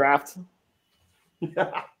takes all draft?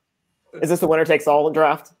 Yeah. Is this the winner takes all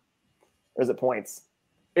draft, or is it points?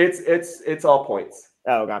 It's all points.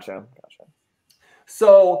 Oh, gotcha.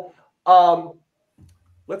 So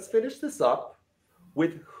let's finish this up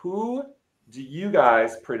with who do you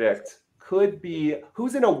guys predict could be,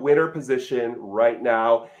 who's in a winner position right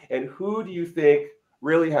now, and who do you think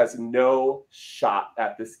really has no shot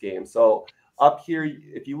at this game? So up here,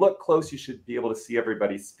 if you look close, you should be able to see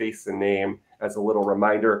everybody's face and name as a little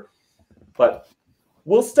reminder. But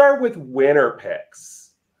we'll start with winner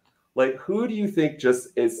picks. Like, who do you think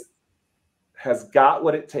just has got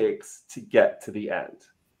what it takes to get to the end?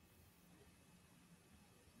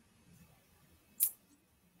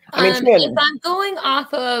 I mean, if I'm going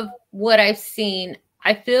off of what I've seen,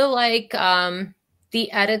 I feel like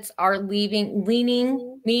the edits are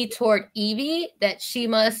leaning me toward Evie, that she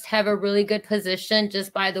must have a really good position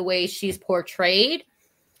just by the way she's portrayed.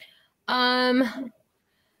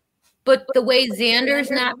 But the way Xander's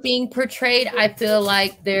not being portrayed, I feel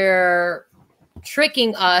like they're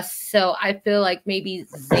tricking us. So I feel like maybe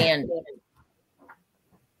Xander.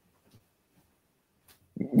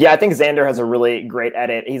 Yeah, I think Xander has a really great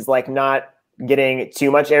edit. He's like not getting too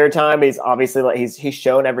much airtime. He's obviously like he's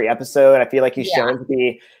shown every episode. I feel like he's shown to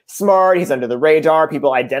be smart. He's under the radar.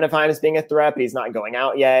 People identify him as being a threat, but he's not going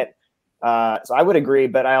out yet. So I would agree.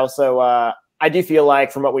 But I also I do feel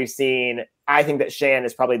like from what we've seen, I think that Shan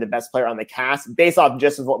is probably the best player on the cast based off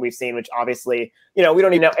just of what we've seen, which obviously, we don't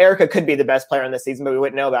even know. Erica could be the best player in this season, but we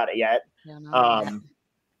wouldn't know about it yet.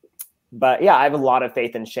 But yeah, I have a lot of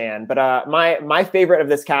faith in Shan. But my favorite of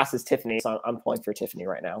this cast is Tiffany. So I'm pulling for Tiffany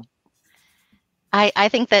right now. I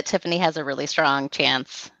think that Tiffany has a really strong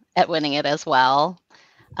chance at winning it as well.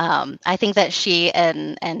 I think that she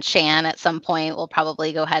and Shan at some point will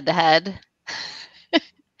probably go head to head.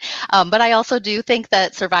 But I also do think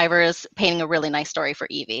that Survivor is painting a really nice story for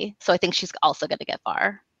Evie. So I think she's also going to get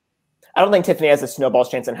far. I don't think Tiffany has a snowball's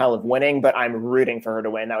chance in hell of winning, but I'm rooting for her to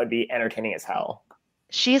win. That would be entertaining as hell.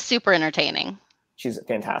 She is super entertaining. She's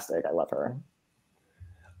fantastic. I love her.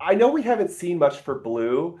 I know we haven't seen much for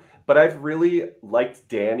Blue, but I've really liked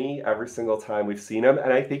Danny every single time we've seen him.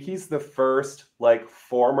 And I think he's the first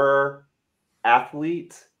former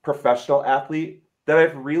athlete, professional athlete that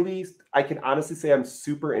I can honestly say I'm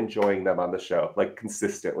super enjoying them on the show,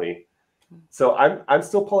 consistently. So I'm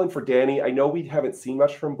still pulling for Danny. I know we haven't seen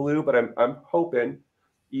much from Blue, but I'm hoping,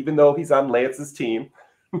 even though he's on Lance's team.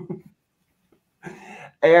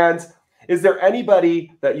 And is there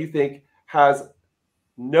anybody that you think has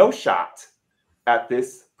no shot at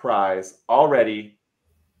this prize already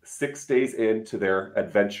 6 days into their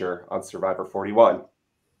adventure on Survivor 41?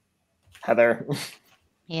 Heather.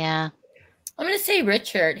 Yeah. I'm going to say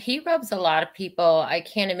Richard. He rubs a lot of people. I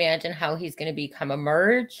can't imagine how he's going to become a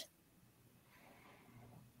merge.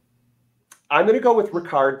 I'm going to go with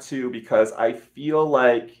Ricard too, because I feel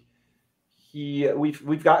like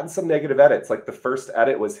we've gotten some negative edits. Like the first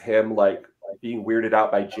edit was him being weirded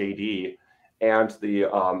out by JD, and the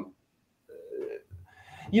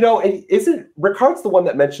isn't Ricard's the one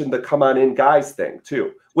that mentioned the come on in guys thing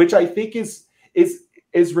too, which I think is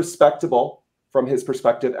respectable. from his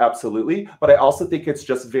perspective, absolutely. But I also think it's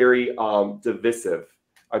just very divisive.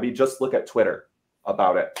 I mean, just look at Twitter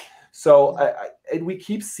about it. So and we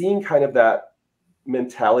keep seeing kind of that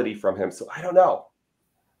mentality from him. So I don't know.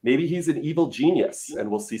 Maybe he's an evil genius and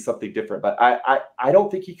we'll see something different. But I don't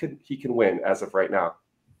think he can win as of right now.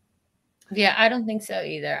 Yeah, I don't think so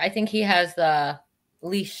either. I think he has the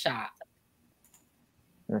least shot.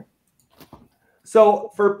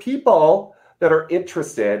 So for people that are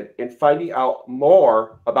interested in finding out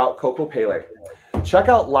more about Coco Pele, check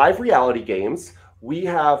out Live Reality Games. We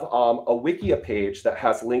have a Wikia page that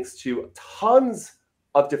has links to tons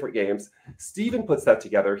of different games. Steven puts that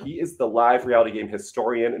together. He is the live reality game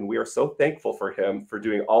historian, and we are so thankful for him for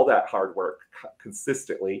doing all that hard work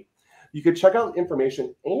consistently. You can check out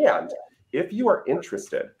information, and if you are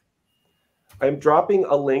interested, I'm dropping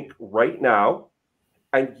a link right now,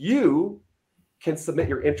 and you can submit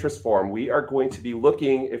your interest form. We are going to be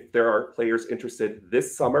looking if there are players interested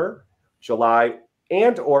this summer, July,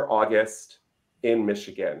 and or August in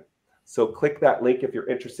Michigan. So click that link if you're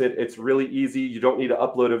interested. It's really easy. You don't need to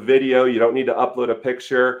upload a video. You don't need to upload a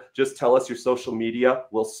picture. Just tell us your social media.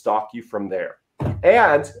 We'll stalk you from there.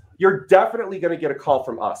 And you're definitely going to get a call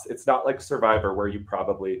from us. It's not like Survivor where you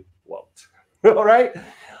probably won't. All right.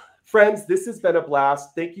 Friends, this has been a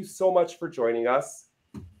blast. Thank you so much for joining us.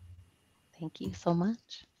 Thank you so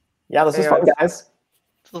much. Yeah, this was fun, guys.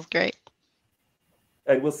 This was great.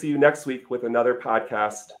 And we'll see you next week with another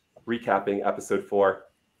podcast recapping episode 4.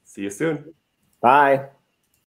 See you soon. Bye.